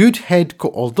a good head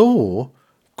coach. Although,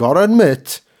 gotta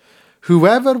admit,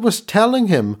 whoever was telling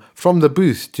him from the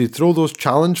booth to throw those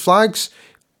challenge flags,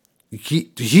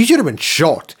 he should have been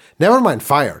shot. Never mind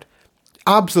fired.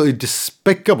 Absolutely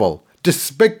despicable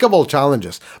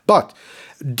challenges. But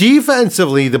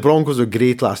defensively, the Broncos were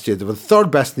great last year. They were the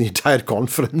third best in the entire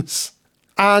conference.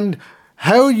 And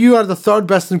how you are the third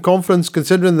best in conference,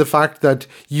 considering the fact that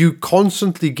you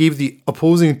constantly gave the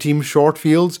opposing team short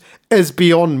fields, is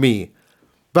beyond me.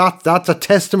 But that's a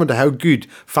testament to how good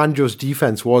Fangio's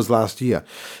defense was last year.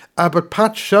 But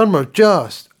Pat Shurmur,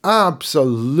 just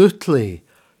absolutely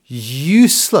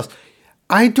useless.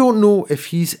 I don't know if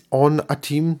he's on a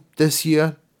team this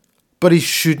year, but he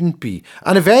shouldn't be.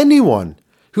 And if anyone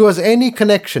who has any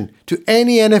connection to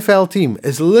any NFL team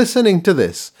is listening to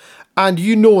this, and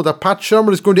you know that Pat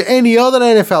Shurmur is going to any other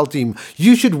NFL team,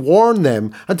 you should warn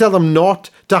them and tell them not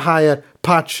to hire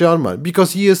Pat Shurmur,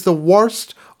 because he is the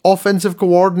worst offensive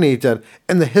coordinator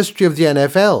in the history of the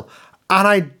NFL. And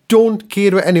I don't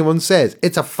care what anyone says.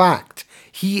 It's a fact.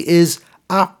 He is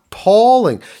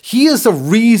appalling. He is the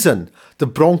reason the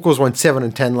Broncos went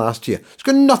 7-10 last year. It's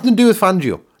got nothing to do with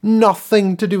Fangio.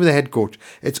 Nothing to do with the head coach.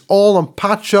 It's all on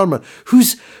Pat Shurmur,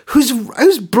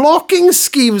 whose blocking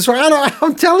schemes, right?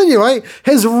 I'm telling you, right?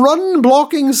 His run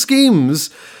blocking schemes,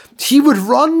 he would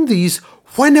run these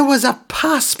when it was a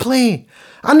pass play.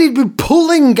 And he'd be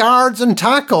pulling guards and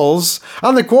tackles,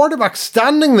 and the quarterback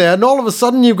standing there, and all of a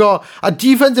sudden you've got a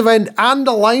defensive end and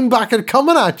a linebacker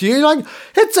coming at you. You're like,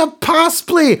 it's a pass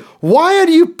play. Why are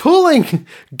you pulling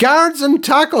guards and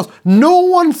tackles? No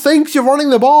one thinks you're running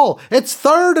the ball. It's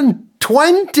 3rd and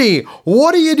 20.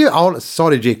 What are you doing? Oh,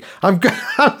 sorry, Jake. I'm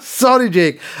sorry,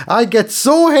 Jake. I get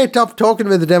so het up talking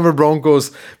about the Denver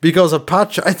Broncos because of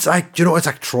Pat. It's like, it's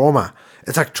like trauma.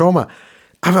 It's like trauma.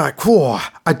 I'm like, whoa,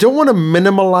 I don't want to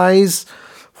minimalize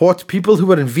what people who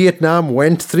were in Vietnam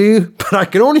went through, but I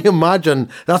can only imagine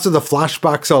that's what the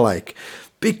flashbacks are like.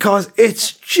 Because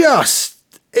it's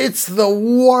the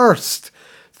worst.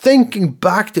 Thinking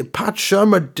back to Pat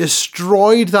Shurmur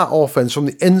destroyed that offense from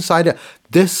the inside out.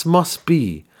 This must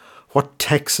be what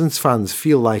Texans fans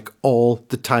feel like all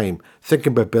the time,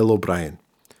 thinking about Bill O'Brien.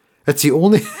 It's the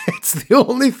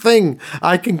only thing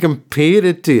I can compare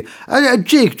it to.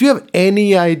 Jake, do you have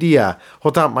any idea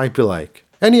what that might be like?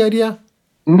 Any idea?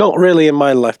 Not really in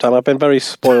my lifetime. I've been very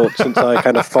spoiled since I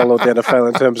kind of followed the NFL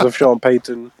in terms of Sean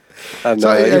Payton and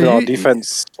even our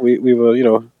defense. We were,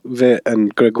 Vitt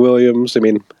and Greg Williams. I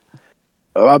mean,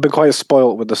 I've been quite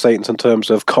spoiled with the Saints in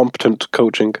terms of competent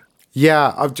coaching.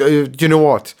 Yeah, you know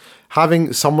what?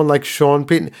 Having someone like Sean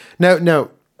Payton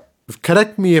now.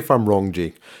 Correct me if I'm wrong,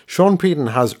 Jake. Sean Payton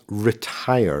has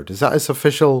retired. Is that his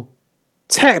official?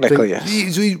 Technically,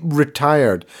 yes. He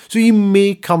retired. So he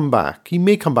may come back. He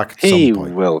may come back at some point.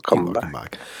 He will come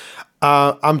back.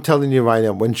 I'm telling you right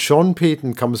now, when Sean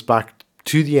Payton comes back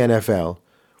to the NFL,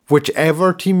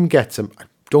 whichever team gets him, I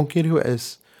don't care who it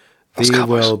is, they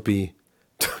will be...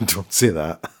 Don't say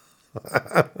that.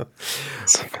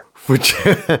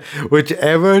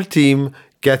 Whichever team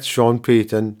gets Sean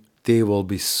Payton, they will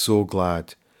be so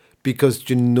glad. Because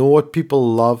you know what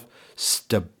people love?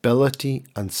 Stability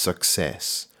and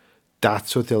success.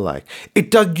 That's what they like. You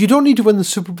don't need to win the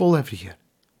Super Bowl every year.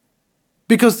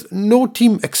 Because no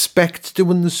team expects to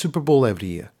win the Super Bowl every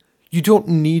year. You don't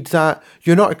need that.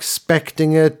 You're not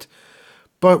expecting it.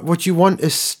 But what you want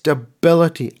is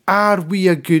stability. Are we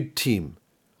a good team?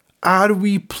 Are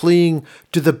we playing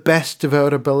to the best of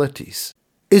our abilities?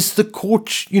 Is the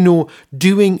coach,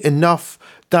 doing enough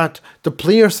that the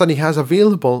players that he has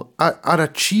available are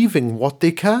achieving what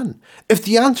they can? If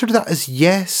the answer to that is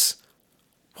yes,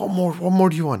 what more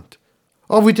do you want?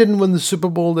 Oh, we didn't win the Super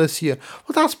Bowl this year.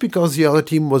 Well, that's because the other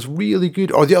team was really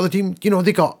good. Or the other team,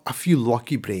 they got a few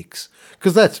lucky breaks.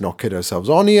 Because let's not kid ourselves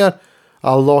on here.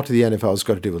 A lot of the NFL has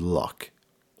got to do with luck.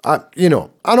 An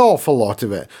awful lot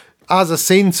of it. As a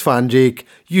Saints fan, Jake,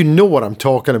 you know what I'm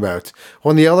talking about.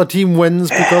 When the other team wins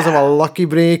because of a lucky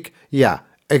break, yeah,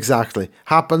 exactly.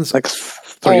 Happens like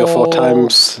 3 or 4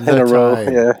 times in a row.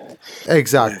 Yeah,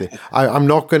 exactly. I'm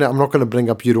not gonna bring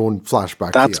up your own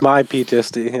flashback. That's here. my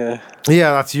PTSD.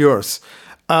 Yeah, that's yours.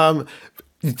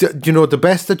 The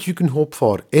best that you can hope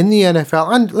for in the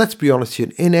NFL, and let's be honest here,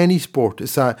 in any sport,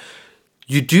 is that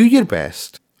you do your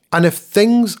best, and if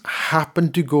things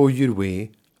happen to go your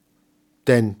way,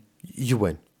 then you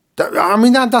win. I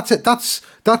mean, that's it. That's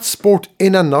sport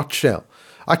in a nutshell.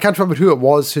 I can't remember who it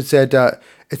was who said,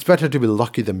 it's better to be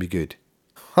lucky than be good.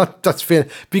 That's fair.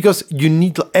 Because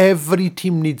every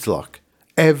team needs luck.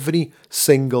 Every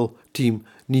single team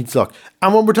needs luck.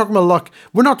 And when we're talking about luck,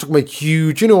 we're not talking about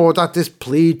huge, that this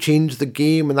play changed the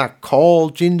game and that call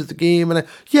changed the game. And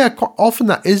quite often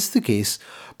that is the case.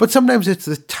 But sometimes it's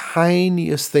the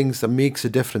tiniest things that makes a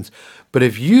difference. But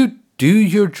if you do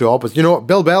your job, as Bill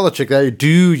Belichick there,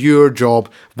 do your job,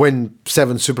 win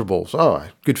 7 Super Bowls. Oh,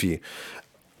 good for you.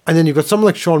 And then you've got someone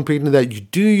like Sean Payton there, you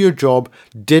do your job,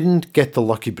 didn't get the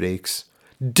lucky breaks,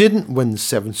 didn't win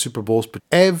 7 Super Bowls, but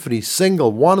every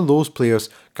single one of those players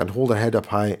can hold their head up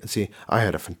high and say, I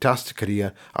had a fantastic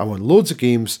career, I won loads of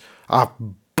games, a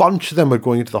bunch of them are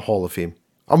going into the Hall of Fame.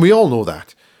 And we all know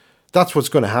that. That's what's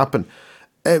going to happen.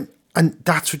 And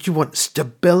that's what you want,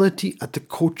 stability at the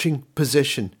coaching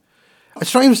position.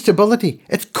 It's not even stability,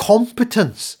 it's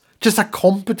competence. Just a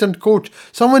competent coach.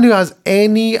 Someone who has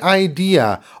any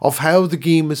idea of how the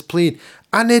game is played.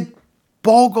 And it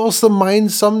boggles the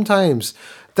mind sometimes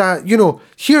that,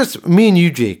 here's me and you,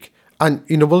 Jake, and,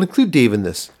 we'll include Dave in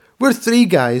this. We're 3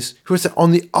 guys who are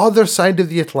on the other side of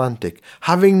the Atlantic,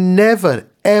 having never,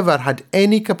 ever had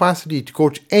any capacity to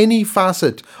coach any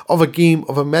facet of a game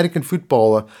of American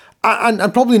football,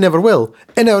 and probably never will,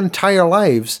 in our entire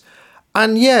lives.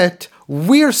 And yet,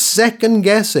 we're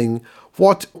second-guessing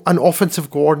what an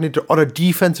offensive coordinator or a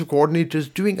defensive coordinator is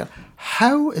doing.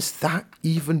 How is that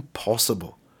even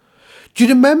possible? Do you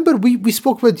remember, we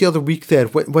spoke about the other week there,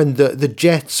 when the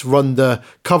Jets run the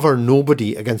cover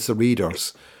nobody against the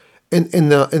Raiders in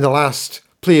the last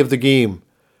play of the game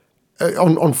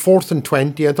on 4th and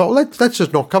 20. I thought, let's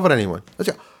just not cover anyone. I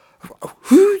said,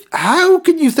 how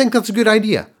can you think that's a good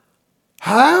idea?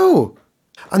 How?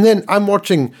 And then I'm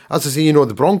watching, as I say,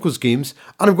 the Broncos games,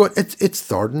 and I'm going, it's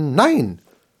 3rd and 9.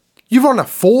 You've run a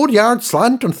 4-yard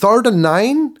slant on 3rd and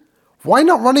 9? Why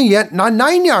not run a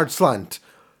 9-yard slant?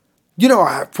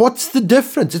 What's the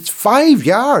difference? It's 5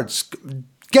 yards.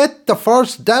 Get the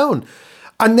first down.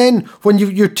 And then when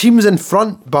your team's in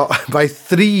front by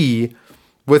 3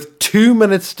 with 2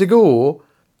 minutes to go,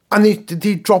 and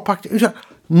they drop back,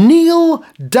 kneel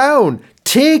down.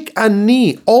 Take a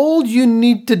knee. All you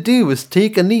need to do is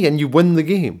take a knee and you win the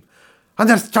game. And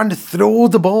they're trying to throw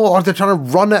the ball or they're trying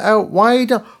to run it out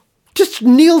wide. Just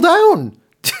kneel down.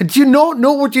 Do you not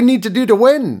know what you need to do to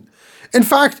win? In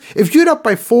fact, if you're up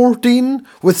by 14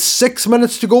 with 6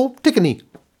 minutes to go, take a knee.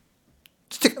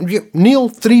 Kneel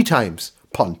 3 times.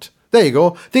 Punt. There you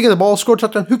go. They get the ball, score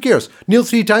touchdown. Who cares? Kneel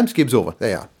 3 times, game's over. There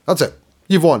you are. That's it.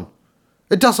 You've won.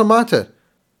 It doesn't matter.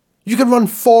 You can run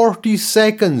 40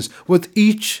 seconds with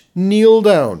each kneel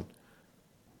down.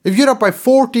 If you're up by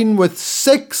 14 with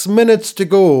 6 minutes to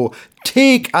go,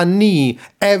 take a knee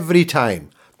every time.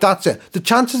 That's it. The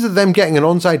chances of them getting an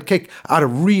onside kick are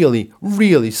really,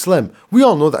 really slim. We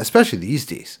all know that, especially these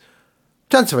days.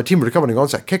 Chance of a team recovering an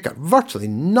onside kick are virtually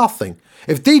nothing.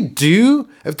 If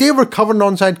they recover an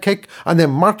onside kick and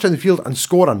then march on the field and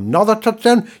score another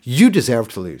touchdown, you deserve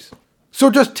to lose.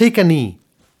 So just take a knee.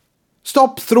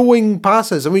 Stop throwing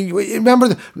passes. I mean,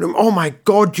 remember, oh my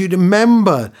God, you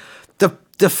remember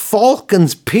the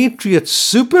Falcons-Patriots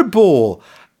Super Bowl,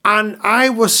 and I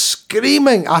was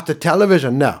screaming at the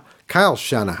television. Now, Kyle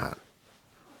Shanahan.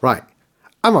 Right.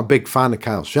 I'm a big fan of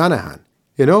Kyle Shanahan,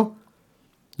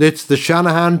 It's the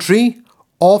Shanahan tree.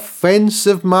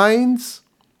 Offensive minds.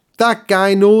 That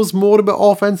guy knows more about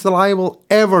offense than I will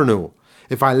ever know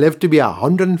if I live to be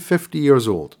 150 years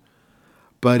old.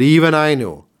 But even I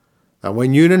know that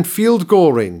when you're in field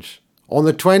goal range on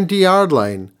the 20-yard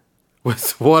line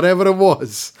with whatever it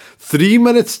was, 3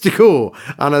 minutes to go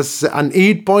and an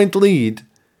 8-point lead,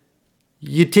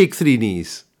 you take 3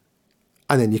 knees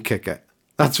and then you kick it.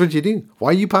 That's what you do. Why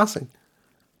are you passing?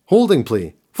 Holding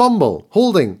play, fumble,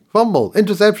 holding, fumble,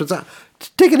 interceptions.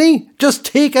 Take a knee. Just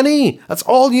take a knee. That's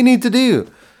all you need to do.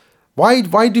 Why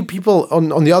do people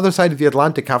on the other side of the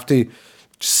Atlantic have to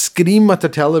scream at the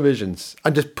televisions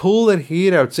and just pull their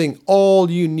hair out saying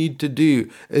all you need to do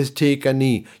is take a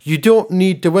knee? You don't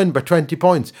need to win by 20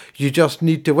 points. You just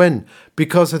need to win,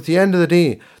 because at the end of the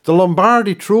day, the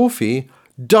Lombardi Trophy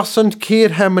doesn't care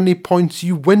how many points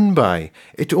you win by.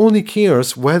 It only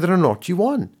cares whether or not you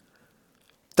won.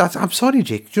 I'm sorry,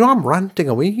 Jake. I'm ranting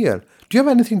away here. Do you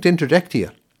have anything to interject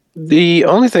here? The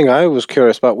only thing I was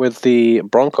curious about with the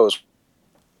Broncos.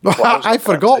 I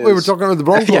forgot we were talking about the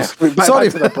Broncos. Sorry.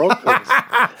 Back to the Broncos.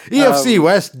 AFC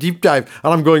West deep dive,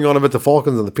 and I'm going on about the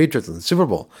Falcons and the Patriots and the Super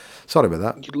Bowl. Sorry about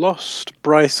that. You lost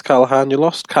Bryce Callahan, you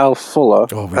lost Kyle Fuller,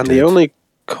 and did. the only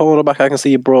cornerback I can see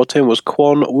you brought in was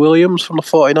Quan Williams from the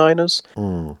 49ers.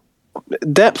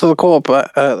 Depth of the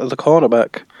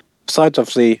cornerback, besides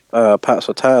obviously Pat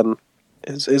Surtain,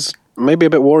 is maybe a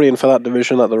bit worrying for that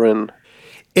division that they're in.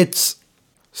 It's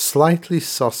slightly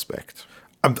suspect.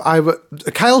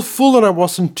 Kyle Fuller I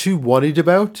wasn't too worried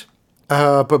about,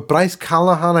 but Bryce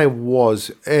Callahan I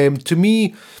was. To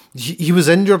me, he was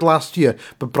injured last year,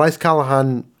 but Bryce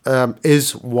Callahan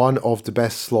is one of the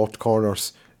best slot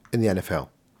corners in the NFL.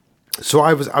 So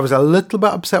I was a little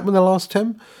bit upset when they lost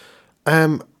him.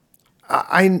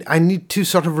 I need to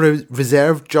sort of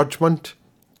reserve judgment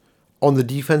on the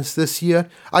defense this year.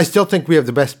 I still think we have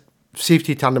the best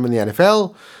safety tandem in the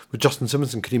NFL with Justin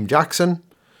Simmons and Kareem Jackson.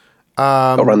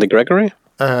 Got Randy Gregory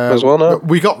as well now.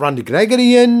 We got Randy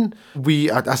Gregory in. We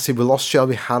lost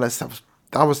Shelby Harris.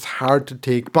 That was hard to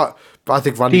take, but I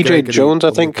think Randy Gregory... DJ Jones,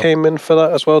 I think, came in for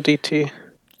that as well, DT.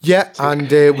 Yeah, and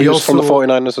we also... from the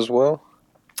 49ers as well.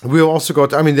 We also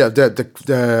got,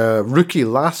 the rookie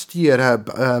last year,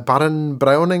 Baron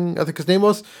Browning, I think his name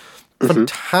was.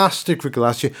 Fantastic rookie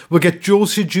last year. We'll get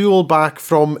Josie Jewell back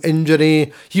from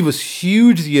injury. He was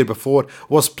huge the year before,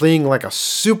 was playing like a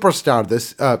superstar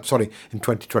in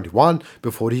 2021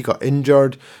 before he got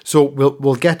injured. So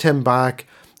we'll get him back.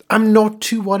 I'm not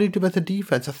too worried about the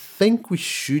defense. I think we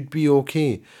should be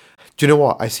okay. Do you know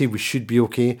what? I say we should be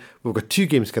okay. We've got 2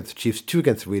 games against the Chiefs, 2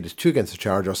 against the Raiders, 2 against the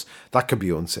Chargers. That could be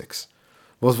 0-6.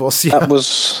 We'll see. That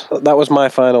was my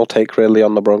final take really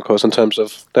on the Broncos in terms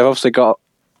of they've obviously got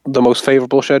the most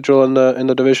favourable schedule in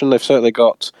the division. They've certainly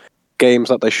got games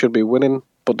that they should be winning,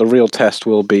 but the real test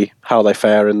will be how they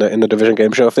fare in the division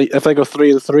game. So if they go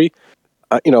 3-3,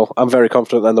 I'm very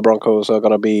confident then the Broncos are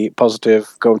going to be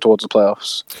positive going towards the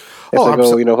playoffs. If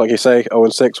they go, like you say,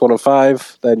 0-6,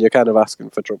 1-5, then you're kind of asking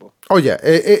for trouble. Oh yeah,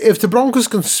 if the Broncos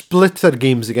can split their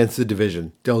games against the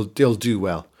division, they'll do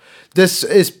well. This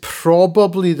is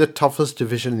probably the toughest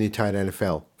division in the entire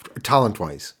NFL,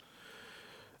 talent-wise.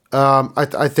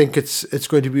 I think it's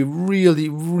going to be really,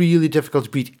 really difficult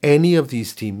to beat any of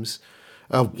these teams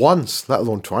once, let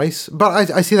alone twice.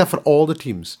 But I say that for all the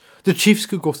teams. The Chiefs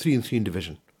could go 3-3 in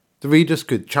division. The Raiders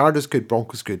could, Chargers could,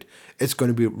 Broncos could. It's going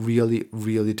to be really,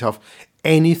 really tough.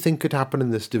 Anything could happen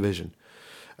in this division.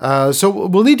 So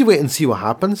we'll need to wait and see what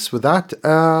happens with that.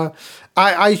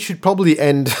 I should probably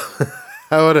end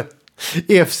our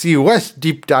AFC West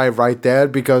deep dive right there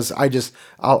because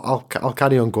I'll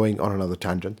carry on going on another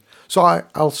tangent. So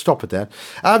I'll stop it there.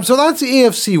 So that's the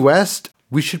AFC West.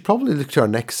 We should probably look to our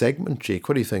next segment, Jake.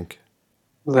 What do you think?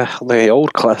 The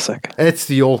old classic. It's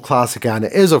the old classic, and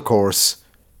it is, of course,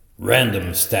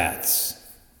 Random Stats.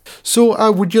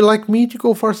 So would you like me to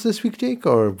go first this week, Jake,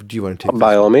 or do you want to take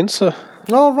By all means, sir.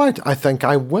 All right, I think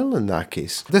I will in that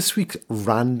case. This week's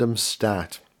random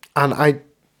stat. And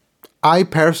I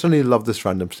personally love this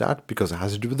random stat because it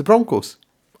has to do with the Broncos.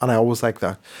 And I always like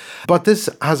that. But this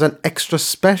has an extra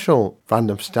special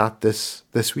random stat this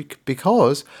week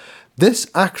because this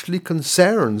actually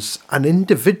concerns an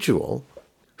individual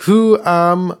who,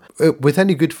 with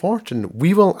any good fortune,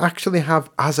 we will actually have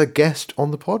as a guest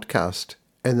on the podcast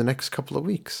in the next couple of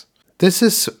weeks. This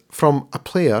is from a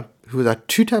player who is a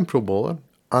 2-time Pro Bowler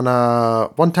and a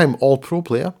 1-time All-Pro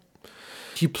player.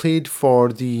 He played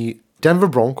for the Denver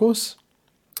Broncos.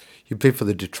 He played for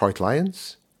the Detroit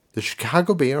Lions, the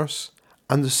Chicago Bears,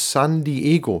 and the San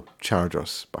Diego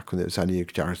Chargers, back when they were San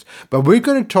Diego Chargers. But we're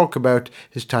going to talk about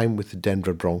his time with the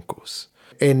Denver Broncos.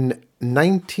 In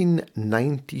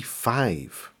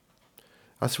 1995,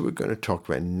 that's what we're going to talk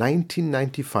about. In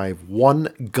 1995, one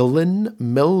Glenn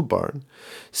Milburn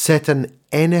set an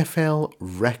NFL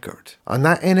record. And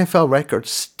that NFL record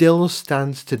still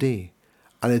stands today.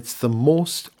 And it's the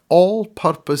most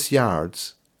all-purpose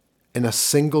yards in a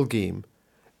single game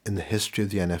in the history of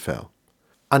the NFL.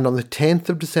 And on the 10th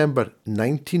of December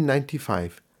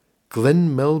 1995,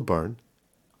 Glenn Milburn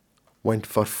went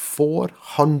for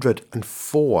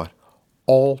 404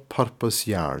 all-purpose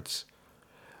yards.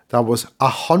 That was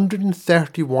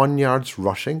 131 yards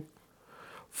rushing,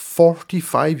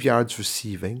 45 yards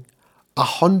receiving,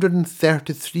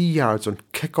 133 yards on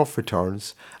kickoff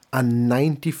returns, and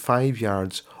 95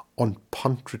 yards on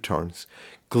punt returns.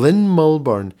 Glenn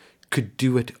Milburn could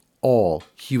do it all.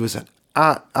 He was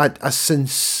a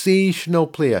sensational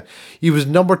player. He was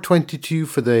number 22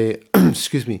 for the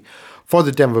for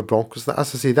the Denver Broncos.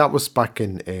 As I say, that was back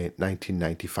in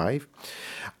 1995.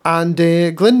 And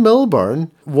Glenn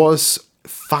Milburn was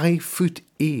 5'8".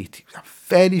 He was a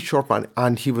very short man,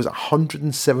 and he was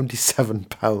 177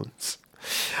 pounds.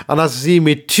 And as I say, he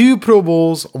made 2 Pro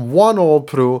Bowls, 1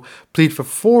 All-Pro, played for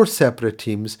 4 separate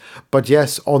teams. But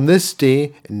yes, on this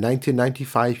day in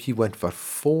 1995, he went for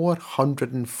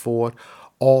 404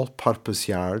 all-purpose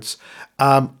yards.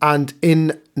 And in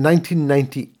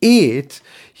 1998,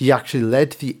 he actually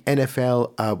led the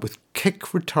NFL with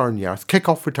kickoff return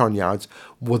yards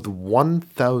with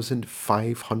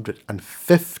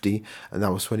 1,550, and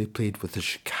that was when he played with the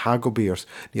Chicago Bears.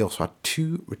 He also had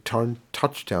 2 return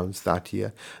touchdowns that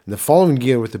year. And the following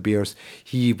year with the Bears,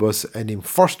 he was named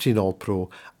first-team All-Pro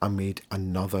and made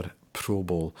another Pro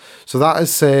Bowl. So that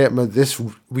is this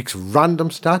week's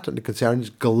random stat, and it concerns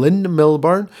Glenn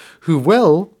Milburn, who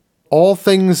will, all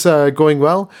things going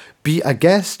well, be a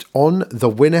guest on the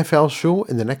WINFL show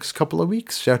in the next couple of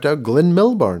weeks. Shout out Glenn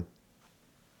Milburn.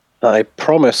 I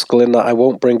promise, Glenn, that I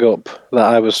won't bring up that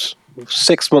I was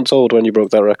 6 months old when you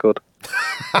broke that record.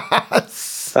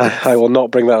 I will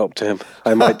not bring that up to him.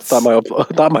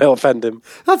 That might offend him.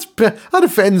 That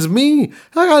offends me.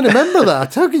 I can't remember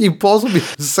that. How can you possibly be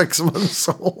 6 months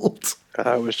old?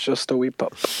 I was just a wee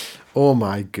pup. Oh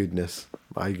my goodness.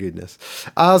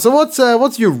 So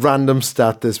what's your random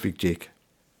stat this week, Jake?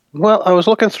 Well, I was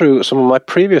looking through some of my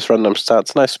previous random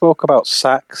stats, and I spoke about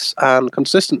sacks and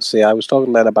consistency. I was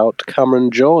talking then about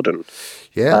Cameron Jordan.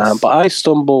 Yes. But I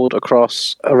stumbled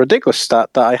across a ridiculous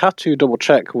stat that I had to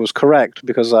double-check was correct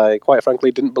because I, quite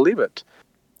frankly, didn't believe it.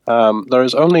 There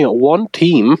is only one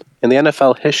team in the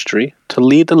NFL history to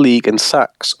lead the league in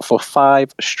sacks for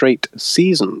 5 straight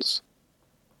seasons.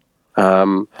 They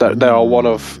are one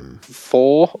of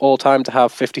 4 all-time to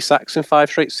have 50 sacks in 5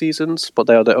 straight seasons, but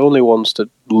they are the only ones to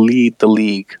lead the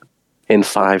league in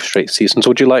 5 straight seasons.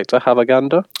 Would you like to have a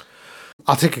gander?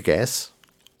 I'll take a guess.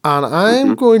 And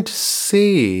I'm going to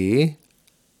say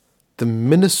the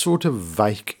Minnesota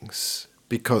Vikings,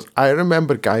 because I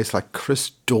remember guys like Chris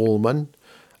Dolman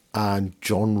and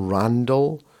John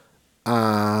Randall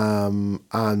and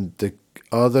the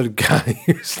other guy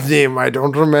whose name I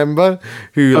don't remember,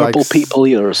 who Purple people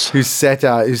ears, who set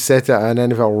an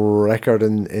NFL record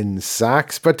in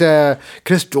sacks. But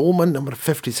Chris Dolman, number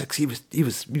 56, he was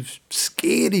a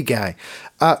scary guy.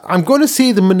 I'm going to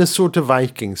say the Minnesota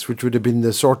Vikings, which would have been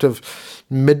the sort of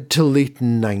mid to late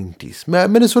 90s.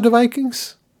 Minnesota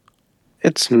Vikings?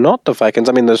 It's not the Vikings.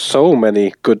 I mean, there's so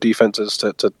many good defenses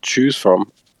to choose from.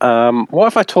 What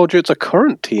if I told you it's a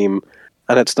current team?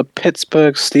 And it's the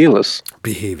Pittsburgh Steelers.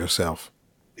 Behave yourself.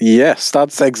 Yes,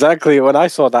 that's exactly when I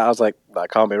saw that. I was like, that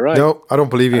can't be right. No, I don't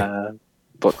believe you.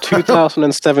 But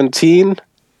 2017,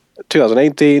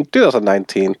 2018,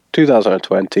 2019,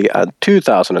 2020, and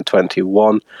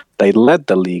 2021, they led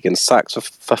the league in sacks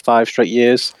for 5 straight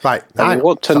years. Right. And I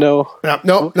want to know...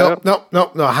 No,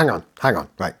 hang on.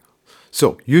 Right.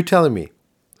 So, you're telling me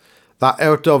that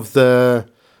out of the,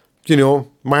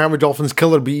 Miami Dolphins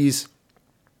killer bees,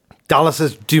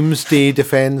 Dallas's doomsday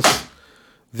defense,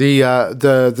 the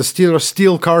Steelers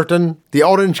steel curtain, the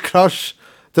orange crush,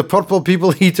 the purple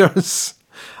people eaters,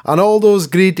 and all those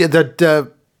great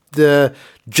the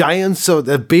giants of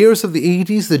the Bears of the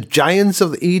 80s, the Giants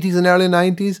of the 80s and early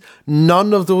 90s.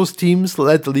 None of those teams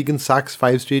led the league in sacks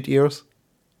 5 straight years.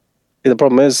 The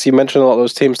problem is, you mentioned a lot of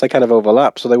those teams, they kind of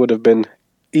overlap, so they would have been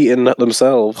eaten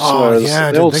themselves. Whereas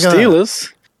the old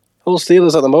Steelers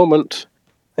at the moment.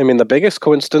 I mean, the biggest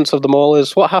coincidence of them all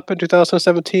is what happened in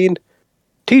 2017.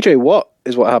 TJ Watt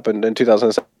is what happened in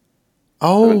 2017.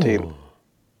 Oh.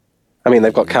 I mean,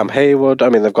 they've got Cam Hayward. I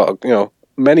mean, they've got,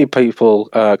 many people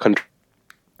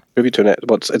contribute to it.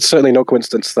 But it's certainly no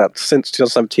coincidence that since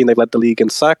 2017, they've led the league in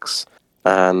sacks.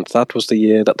 And that was the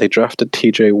year that they drafted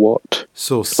TJ Watt.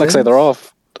 So like I say, they're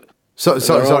off. Sorry.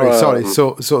 So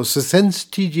since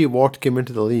TJ Watt came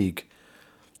into the league,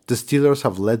 the Steelers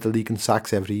have led the league in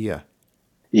sacks every year.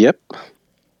 Yep.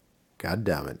 God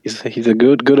damn it. He's a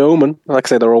good omen. Like I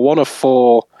say, there are one of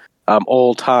 4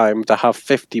 all-time to have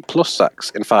 50-plus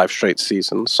sacks in 5 straight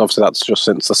seasons. Obviously, that's just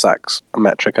since the sacks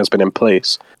metric has been in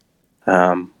place.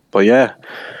 But yeah,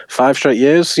 5 straight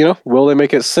years, will they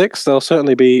make it 6? They'll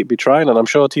certainly be trying, and I'm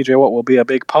sure TJ Watt will be a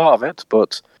big part of it.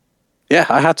 But yeah,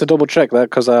 I had to double-check that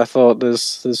because I thought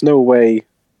there's no way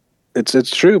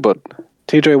it's true. But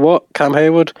TJ Watt, Cam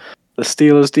Hayward, the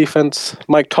Steelers defense,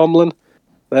 Mike Tomlin,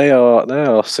 they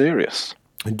are serious.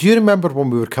 Do you remember when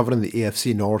we were covering the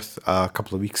AFC North a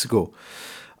couple of weeks ago,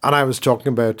 and I was talking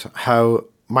about how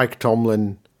Mike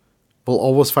Tomlin will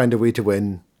always find a way to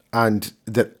win, and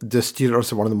that the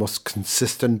Steelers are one of the most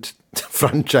consistent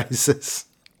franchises?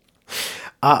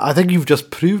 I think you've just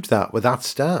proved that with that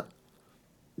stat.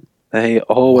 They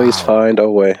always find a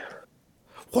way.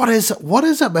 What is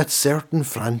it about certain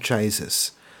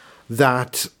franchises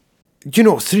that,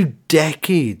 through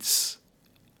decades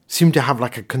seem to have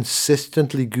like a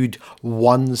consistently good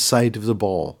one side of the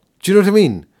ball? Do you know what I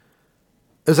mean?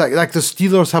 It's like the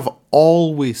Steelers have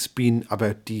always been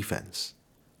about defense.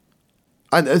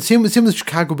 And same with the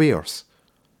Chicago Bears.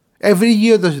 Every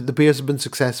year the Bears have been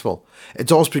successful.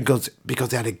 It's always because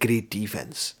they had a great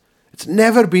defense. It's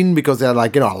never been because they're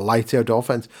like, a light out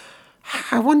offense.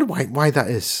 I wonder why that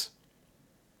is.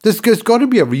 There's got to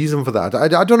be a reason for that. I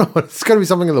don't know. It's got to be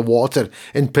something in the water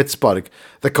in Pittsburgh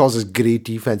that causes great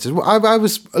defenses. I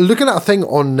was looking at a thing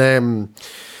on,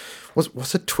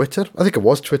 was it Twitter? I think it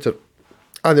was Twitter.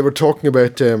 And they were talking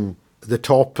about the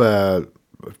top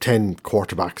 10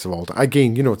 quarterbacks of all time.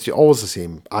 Again, it's always the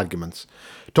same arguments.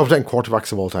 Top 10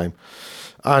 quarterbacks of all time.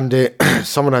 And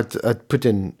someone had put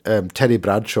in Teddy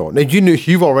Bradshaw. Now,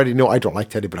 you already know I don't like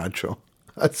Teddy Bradshaw.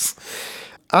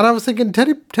 And I was thinking,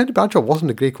 Teddy Bradshaw wasn't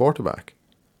a great quarterback.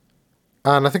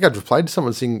 And I think I'd replied to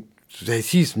someone saying,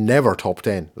 he's never top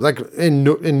 10. Like, in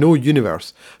no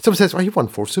universe. Someone says, he won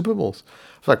 4 Super Bowls.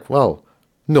 I was like, well,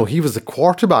 no, he was the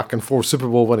quarterback in 4 Super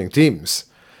Bowl winning teams.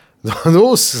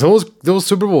 Those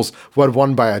Super Bowls were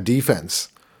won by a defense.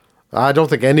 I don't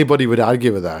think anybody would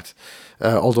argue with that.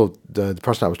 Although the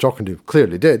person I was talking to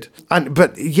clearly did.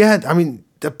 But yeah, I mean,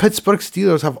 the Pittsburgh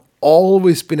Steelers have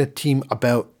always been a team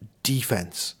about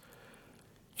defense.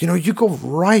 You go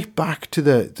right back to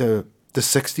the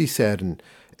 60s there, and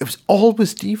it was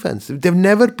always defense. They've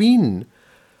never been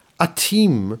a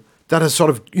team that has sort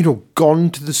of,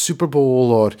 gone to the Super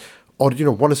Bowl or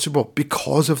won a Super Bowl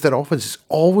because of their offense. It's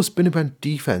always been about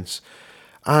defense.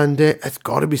 And it's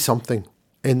got to be something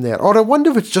in there. Or I wonder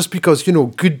if it's just because,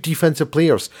 good defensive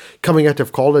players coming out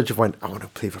of college have went, I want to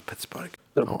play for Pittsburgh.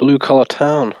 Blue-collar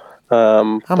town.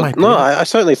 I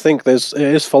certainly think it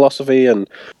is philosophy, and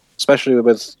especially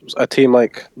with a team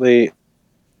like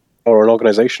or an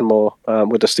organization more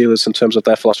with the Steelers in terms of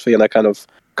their philosophy and their kind of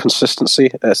consistency.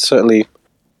 It's certainly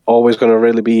always going to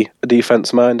really be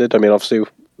defense-minded. I mean, obviously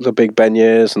the Big Ben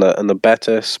years and the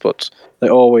Bettis, but they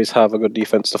always have a good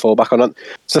defense to fall back on. And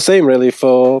it's the same really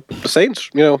for the Saints.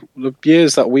 The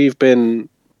years that we've been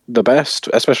the best,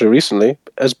 especially recently,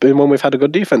 has been when we've had a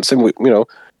good defense. And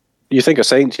you think of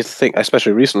Saints, you think,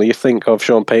 especially recently, you think of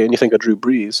Sean Payton, you think of Drew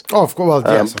Brees. Oh, of course,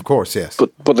 well, yes, of course, yes.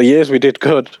 But the years we did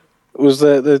good was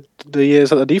the years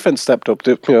that the defense stepped up.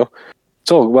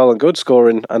 It's all well and good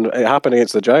scoring, and it happened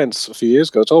against the Giants a few years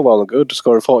ago. It's all well and good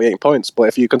scoring 48 points, but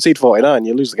if you concede 49,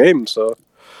 you lose the game. So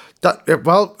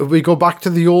we go back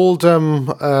to the old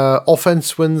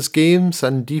offense wins games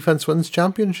and defense wins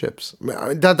championships.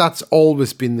 That's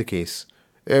always been the case.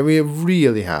 I mean, it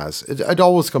really has. It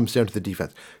always comes down to the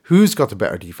defense. Who's got the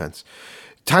better defense?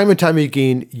 Time and time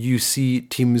again, you see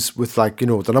teams with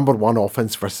the number 1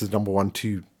 offense versus number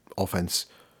 1-2 offense.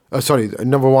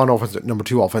 Number 1 offense, number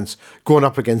 2 offense going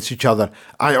up against each other.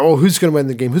 Who's going to win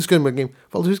the game? Who's going to win the game?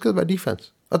 Well, who's got the better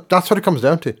defense? That's what it comes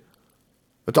down to.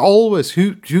 It's always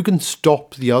who can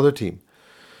stop the other team.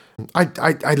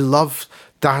 I love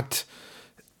that.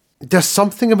 There's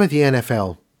something about the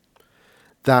NFL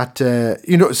that,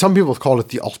 some people call it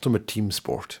the ultimate team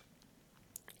sport.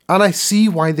 And I see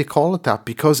why they call it that,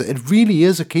 because it really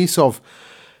is a case of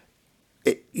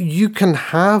you can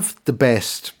have the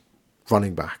best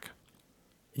running back.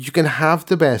 You can have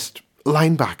the best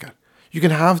linebacker. You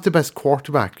can have the best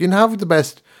quarterback. You can have the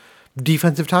best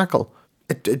defensive tackle.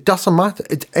 It doesn't matter.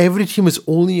 Every team is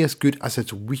only as good as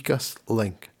its weakest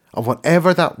link. And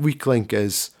whatever that weak link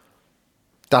is,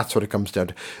 that's what it comes down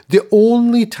to. The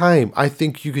only time I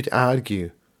think you could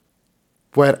argue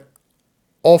where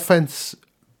offense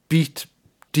beat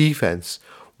defense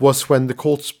was when the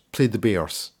Colts played the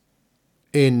Bears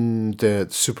in the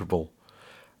Super Bowl.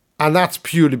 And that's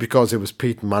purely because it was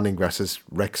Peyton Manning versus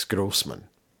Rex Grossman.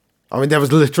 I mean, there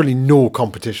was literally no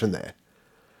competition there.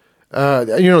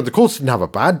 The Colts didn't have a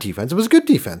bad defense. It was a good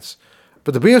defense.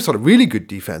 But the Bears had a really good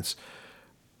defense.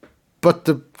 But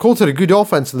the Colts had a good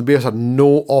offense and the Bears had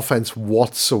no offense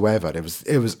whatsoever.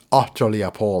 It was utterly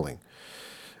appalling.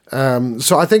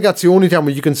 So I think that's the only time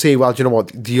where you can say, well, you know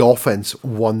what, the offense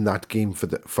won that game for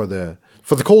the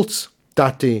Colts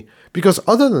that day. Because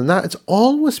other than that, it's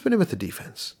always been about the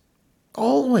defense.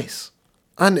 Always.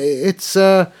 And it's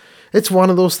one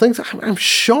of those things. I'm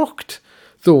shocked,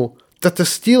 though, that the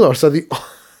Steelers are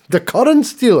the current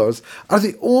Steelers are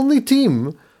the only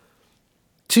team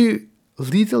to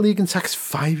lead the league in sacks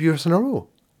 5 years in a row.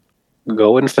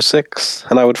 Going for 6.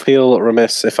 And I would feel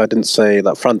remiss if I didn't say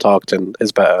that Frank Tarkenton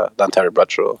is better than Terry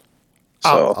Bradshaw.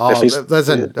 So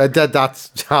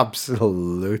that's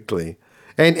absolutely.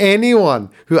 And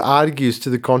anyone who argues to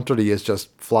the contrary is just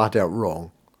flat out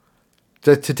wrong.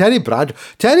 To Terry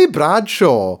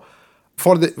Bradshaw,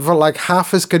 for like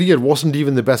half his career, wasn't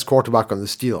even the best quarterback on the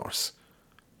Steelers.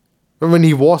 I mean,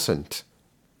 he wasn't.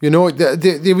 He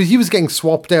was getting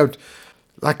swapped out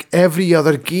like every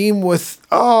other game with,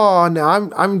 oh,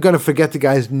 no, I'm going to forget the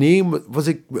guy's name. Was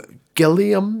it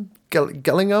Gillingham?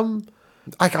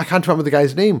 I can't remember the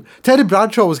guy's name. Teddy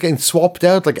Bradshaw was getting swapped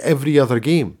out like every other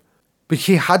game. But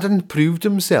he hadn't proved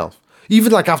himself.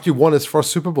 Even like after he won his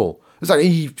first Super Bowl. It's like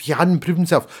he hadn't proved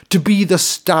himself to be the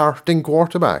starting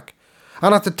quarterback.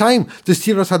 And at the time, the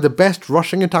Steelers had the best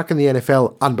rushing attack in the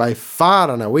NFL and by far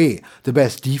and away the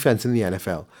best defense in the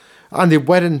NFL. And they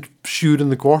weren't shooting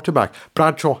the quarterback.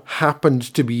 Bradshaw happened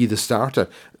to be the starter.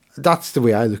 That's the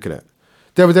way I look at it.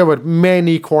 There were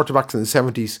many quarterbacks in the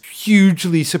 70s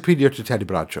hugely superior to Teddy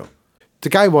Bradshaw. The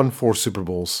guy won 4 Super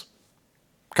Bowls.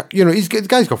 You know, the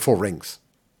guy's got 4 rings.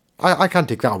 I can't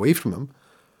take that away from him.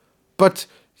 But,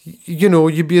 you know,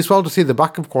 you'd be as well to say the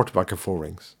backup quarterback had 4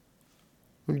 rings.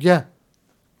 Yeah.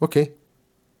 Okay.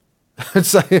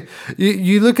 It's like,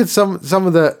 you look at some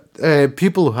of the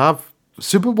people who have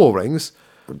Super Bowl rings.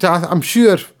 I'm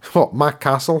sure, Matt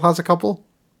Castle has a couple?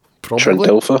 Probably. Trent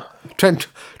Dilfer.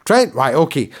 Trent, right,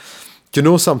 okay. Do you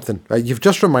know something? Right, you've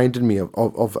just reminded me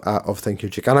of Thank You,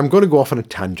 Jake. And I'm going to go off on a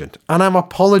tangent. And I'm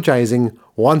apologising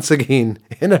once again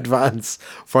in advance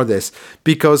for this.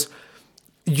 Because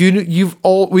we've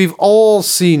all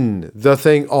seen the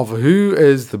thing of who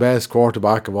is the best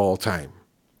quarterback of all time.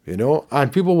 You know?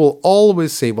 And people will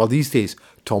always say, well, these days,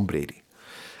 Tom Brady.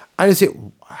 And I say,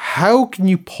 how can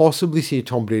you possibly say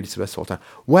Tom Brady's the best of all time?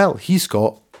 Well, he's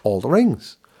got all the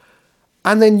rings.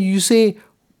 And then you say,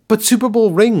 but Super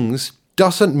Bowl rings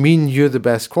doesn't mean you're the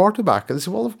best quarterback. And they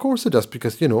say, well, of course it does,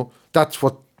 because, you know, that's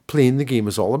what playing the game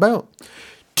is all about.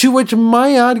 To which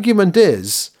my argument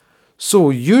is, so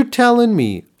you're telling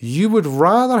me you would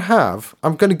rather have,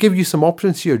 I'm going to give you some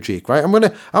options here, Jake, right? I'm going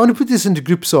to put this into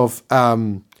groups of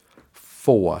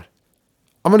 4.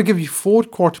 I'm going to give you 4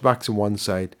 quarterbacks on one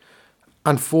side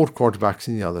and 4 quarterbacks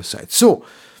on the other side. So,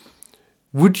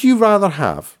 would you rather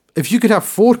have, if you could have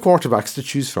 4 quarterbacks to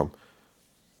choose from,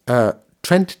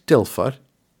 Trent Dilfer,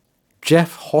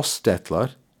 Jeff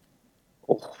Hostetler.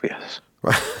 Oh, yes.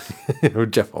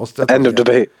 Jeff Hostetler. End of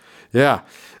debate. Yeah.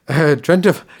 Trent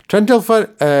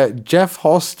Dilfer, Jeff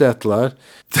Hostetler,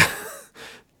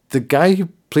 the guy who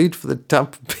played for the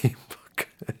Tampa Bay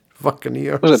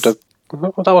Buccaneers. Was it Doug?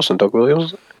 No, that wasn't Doug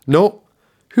Williams. No.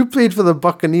 Who played for the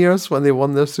Buccaneers when they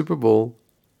won their Super Bowl?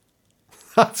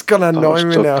 That's going to annoy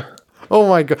me now. Oh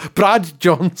my God. Brad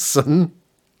Johnson.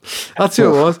 That's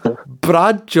who it was.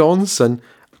 Brad Johnson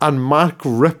and Mark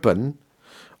Rippon.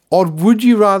 Or would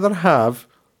you rather have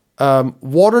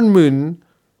Warren Moon,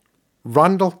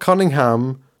 Randall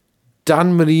Cunningham,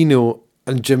 Dan Marino,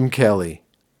 and Jim Kelly?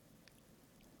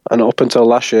 And up until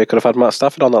last year, I could have had Matt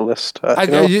Stafford on that list.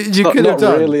 You could have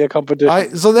done. Not really a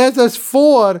competition. So there's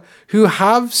 4 who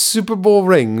have Super Bowl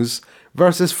rings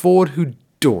versus 4 who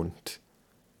don't.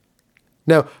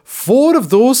 Now, 4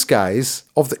 of those guys,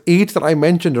 of the 8 that I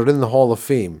mentioned, are in the Hall of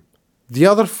Fame. The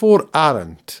other 4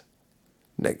 aren't.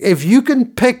 Now, if you can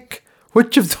pick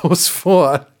which of those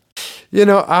 4, you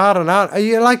know, aren't,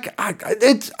 you're like,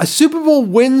 it's a Super Bowl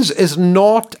wins is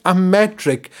not a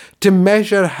metric to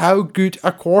measure how good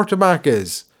a quarterback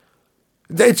is.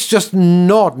 It's just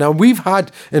not. Now, we've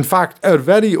had, in fact, our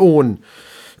very own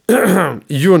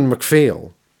Ewan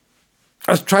McPhail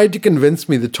has tried to convince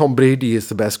me that Tom Brady is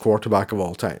the best quarterback of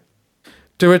all time.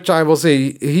 To which I will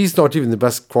say, he's not even the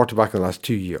best quarterback in the last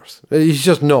 2 years. He's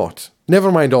just not.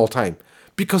 Never mind all time.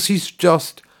 Because he's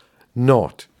just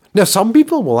not. Now, some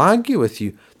people will argue with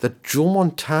you that Joe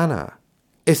Montana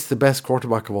is the best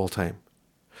quarterback of all time.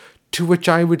 To which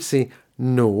I would say,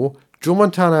 no, Joe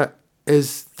Montana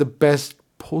is the best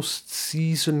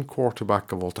postseason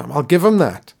quarterback of all time. I'll give him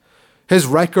that. His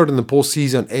record in the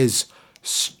postseason is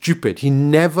stupid. He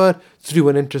never threw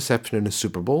an interception in a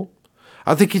Super Bowl.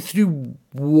 I think he threw,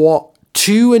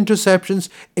 2 interceptions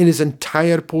in his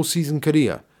entire postseason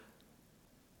career.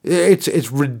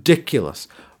 It's ridiculous.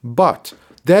 But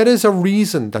there is a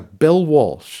reason that Bill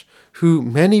Walsh, who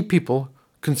many people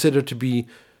consider to be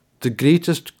the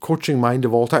greatest coaching mind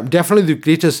of all time, definitely the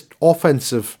greatest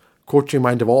offensive coaching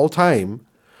mind of all time,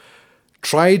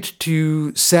 tried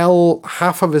to sell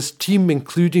half of his team,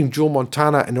 including Joe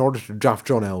Montana, in order to draft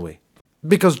John Elway.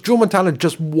 Because Joe Montana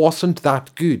just wasn't that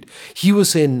good. He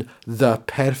was in the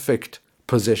perfect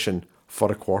position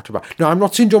for a quarterback. Now, I'm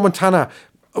not saying Joe Montana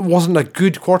wasn't a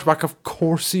good quarterback. Of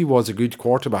course he was a good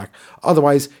quarterback.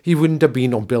 Otherwise, he wouldn't have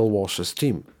been on Bill Walsh's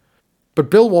team.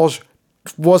 But Bill Walsh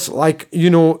was like,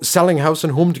 you know, selling house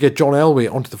and home to get John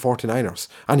Elway onto the 49ers.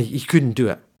 And he couldn't do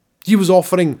it. He was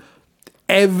offering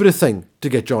everything to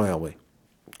get John Elway.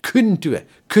 Couldn't do it.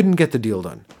 Couldn't get the deal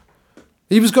done.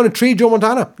 He was going to trade Joe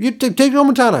Montana. You take Joe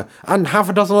Montana and half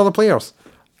a dozen other players.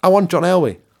 I want John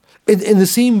Elway. In the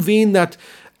same vein that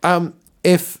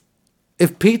if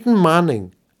Peyton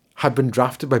Manning had been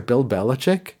drafted by Bill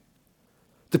Belichick,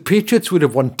 the Patriots would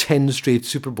have won 10 straight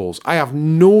Super Bowls. I have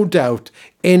no doubt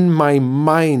in my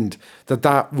mind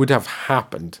that would have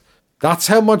happened. That's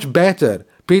how much better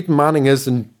Peyton Manning is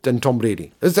than Tom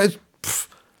Brady.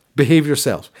 Behave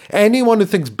yourself. Anyone who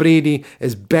thinks Brady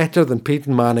is better than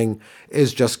Peyton Manning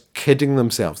is just kidding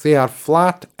themselves. They are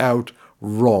flat out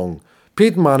wrong.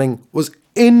 Peyton Manning was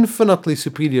infinitely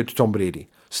superior to Tom Brady.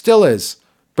 Still is.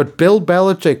 But Bill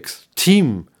Belichick's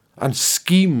team and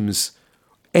schemes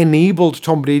enabled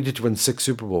Tom Brady to win 6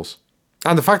 Super Bowls.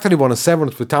 And the fact that he won a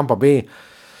 7th with Tampa Bay,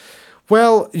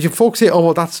 well, you folks say, oh,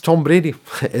 well, that's Tom Brady.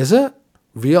 Is it?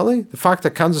 Really? The fact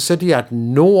that Kansas City had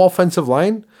no offensive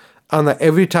line and that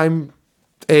every time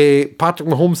Patrick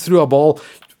Mahomes threw a ball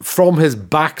from his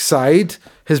backside,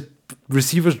 his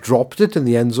receivers dropped it in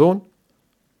the end zone?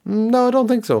 No, I don't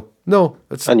think so. No.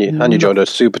 And you joined a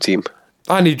super team.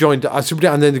 And he joined a super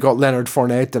team, and then they got Leonard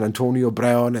Fournette and Antonio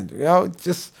Brown and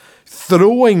just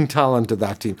throwing talent to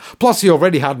that team. Plus, he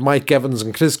already had Mike Evans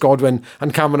and Chris Godwin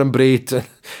and Cameron Brate and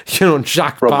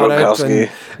Shaq Barrett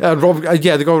and Rob. They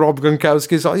got Rob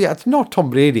Gronkowski. So it's not Tom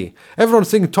Brady. Everyone's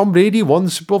thinking Tom Brady won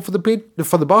the Super Bowl for the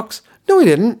Bucs. No, he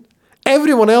didn't.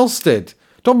 Everyone else did.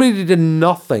 Tom Brady did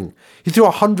nothing. He threw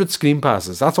 100 screen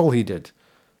passes. That's all he did.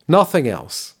 Nothing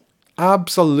else.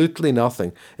 Absolutely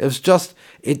nothing. It was just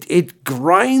it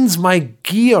grinds my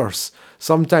gears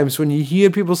sometimes when you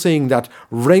hear people saying that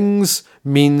rings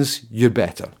means you're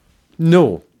better.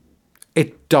 No,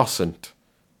 it doesn't.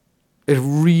 It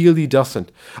really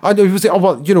doesn't. I know people say, oh,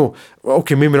 well,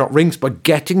 okay, maybe not rings, but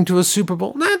getting to a Super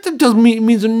Bowl. That doesn't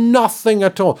means nothing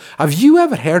at all. Have you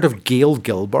ever heard of Gail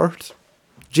Gilbert?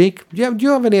 Jake, do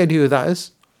you have any idea who that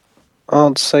is?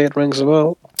 I'd say it rings a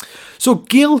bell. So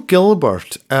Gail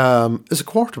Gilbert is a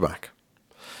quarterback.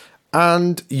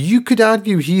 And you could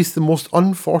argue he's the most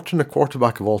unfortunate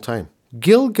quarterback of all time.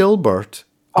 Gail Gilbert...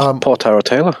 poor Tyrod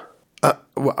Taylor.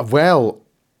 Well,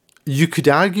 you could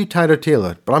argue Tyrod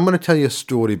Taylor, but I'm going to tell you a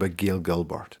story about Gail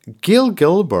Gilbert. Gail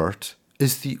Gilbert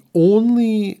is the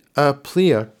only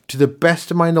player, to the best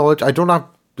of my knowledge, I don't have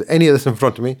any of this in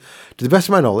front of me, to the best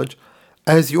of my knowledge,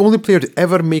 is the only player to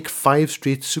ever make 5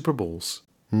 straight Super Bowls.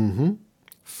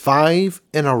 5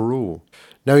 in a row.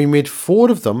 Now, he made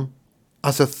 4 of them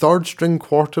as a third-string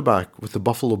quarterback with the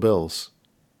Buffalo Bills.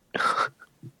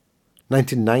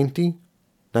 1990,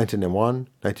 1991,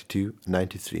 92,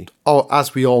 93. Oh,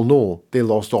 as we all know, they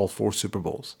lost all 4 Super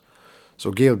Bowls. So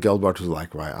Gail Gilbert was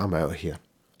like, right, I'm out of here.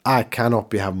 I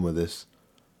cannot be having with this.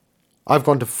 I've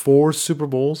gone to 4 Super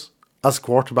Bowls as a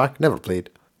quarterback, never played.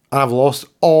 And I've lost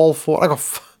all 4.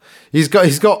 He's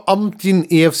got umpteen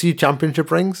AFC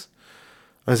championship rings.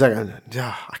 I was like,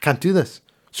 I can't do this.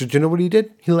 So do you know what he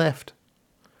did? He left.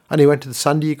 And he went to the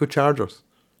San Diego Chargers.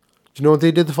 Do you know what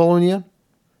they did the following year?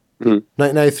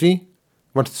 1993,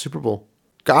 went to the Super Bowl.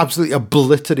 Got absolutely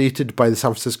obliterated by the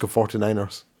San Francisco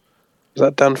 49ers. Is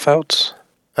that Dan Fouts?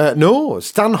 No,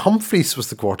 Stan Humphries was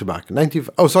the quarterback.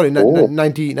 94,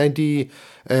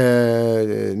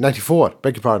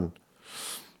 beg your pardon.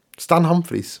 Stan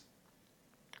Humphries.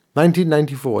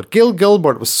 1994. Gail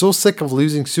Gilbert was so sick of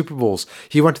losing Super Bowls,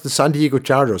 he went to the San Diego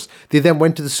Chargers. They then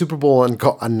went to the Super Bowl and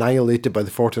got annihilated by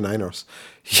the 49ers.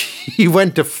 He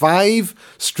went to 5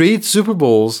 straight Super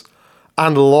Bowls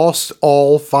and lost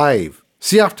all 5.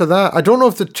 See, after that, I don't know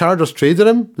if the Chargers traded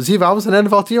him. See, if I was an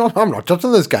NFL team, I'm not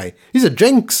touching this guy. He's a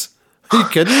jinx. Are you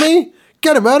kidding me?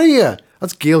 Get him out of here.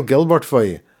 That's Gail Gilbert for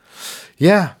you.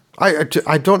 Yeah,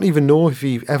 I don't even know if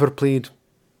he ever played.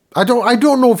 I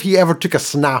don't know if he ever took a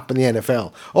snap in the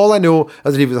NFL. All I know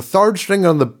is that he was a third stringer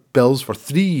on the Bills for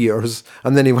 3 years,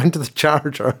 and then he went to the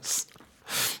Chargers.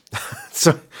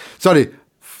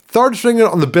 Third stringer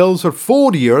on the Bills for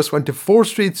 4 years, went to 4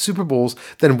 straight Super Bowls,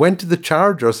 then went to the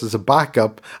Chargers as a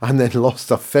backup, and then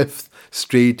lost a 5th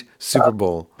straight Super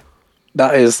Bowl.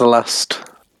 That is the last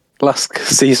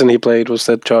season he played was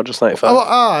the Chargers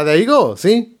 95. There you go.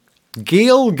 See?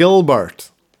 Gail Gilbert.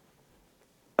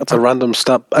 That's a random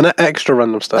stat, an extra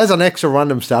random stat. That's an extra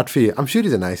random stat for you. I'm sure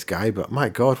he's a nice guy, but my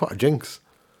God, what a jinx.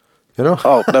 You know?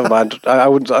 Oh, never mind.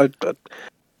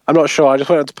 I'm not sure. I just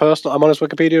went into personal. I'm on his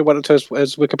Wikipedia. Went into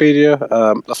his Wikipedia.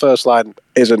 The first line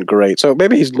isn't great, so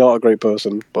maybe he's not a great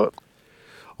person, but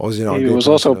he was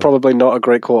also probably not a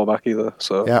great quarterback either.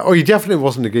 So yeah. Oh, he definitely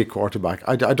wasn't a great quarterback.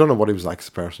 I don't know what he was like as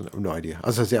a person. I have no idea.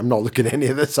 As I say, I'm not looking any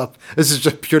of this up. This is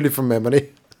just purely from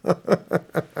memory.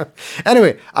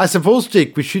 Anyway, I suppose,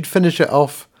 Jake, we should finish it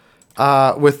off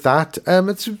with that.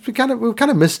 We've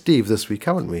kind of missed Dave this week,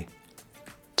 haven't we?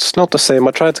 It's not the same.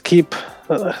 I tried to keep,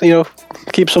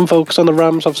 keep some focus on the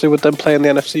Rams, obviously, with them playing the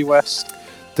NFC West.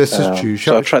 This is true.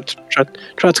 So I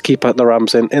try to keep the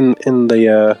Rams in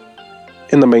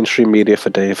the mainstream media for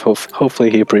Dave. Hopefully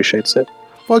he appreciates it.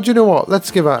 Well, do you know what?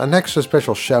 Let's give an extra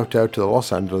special shout out to the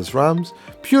Los Angeles Rams,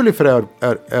 purely for our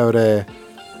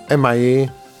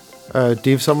MIA,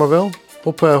 Dave Somerville.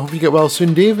 Hope you get well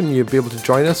soon, Dave, and you'll be able to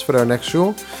join us for our next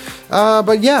show.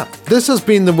 But yeah, this has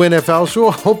been the WINFL Show.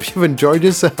 I hope you've enjoyed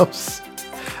yourselves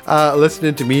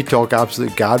listening to me talk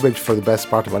absolute garbage for the best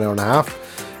part of an hour and a half.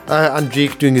 And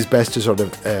Jake doing his best to sort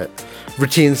of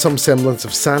retain some semblance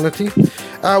of sanity.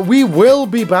 We will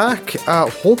be back,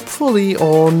 hopefully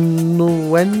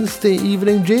on Wednesday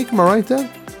evening, Jake. Am I right there?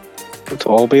 It's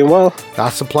all being well.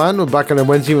 That's the plan. We're back on a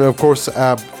Wednesday evening. Of course,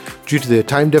 due to the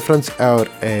time difference, our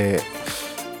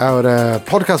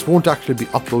podcast won't actually be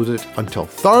uploaded until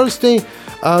Thursday.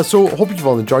 So hope you've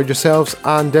all enjoyed yourselves.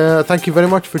 And thank you very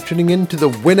much for tuning in to the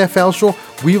WINFL Show.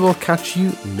 We will catch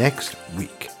you next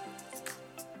week.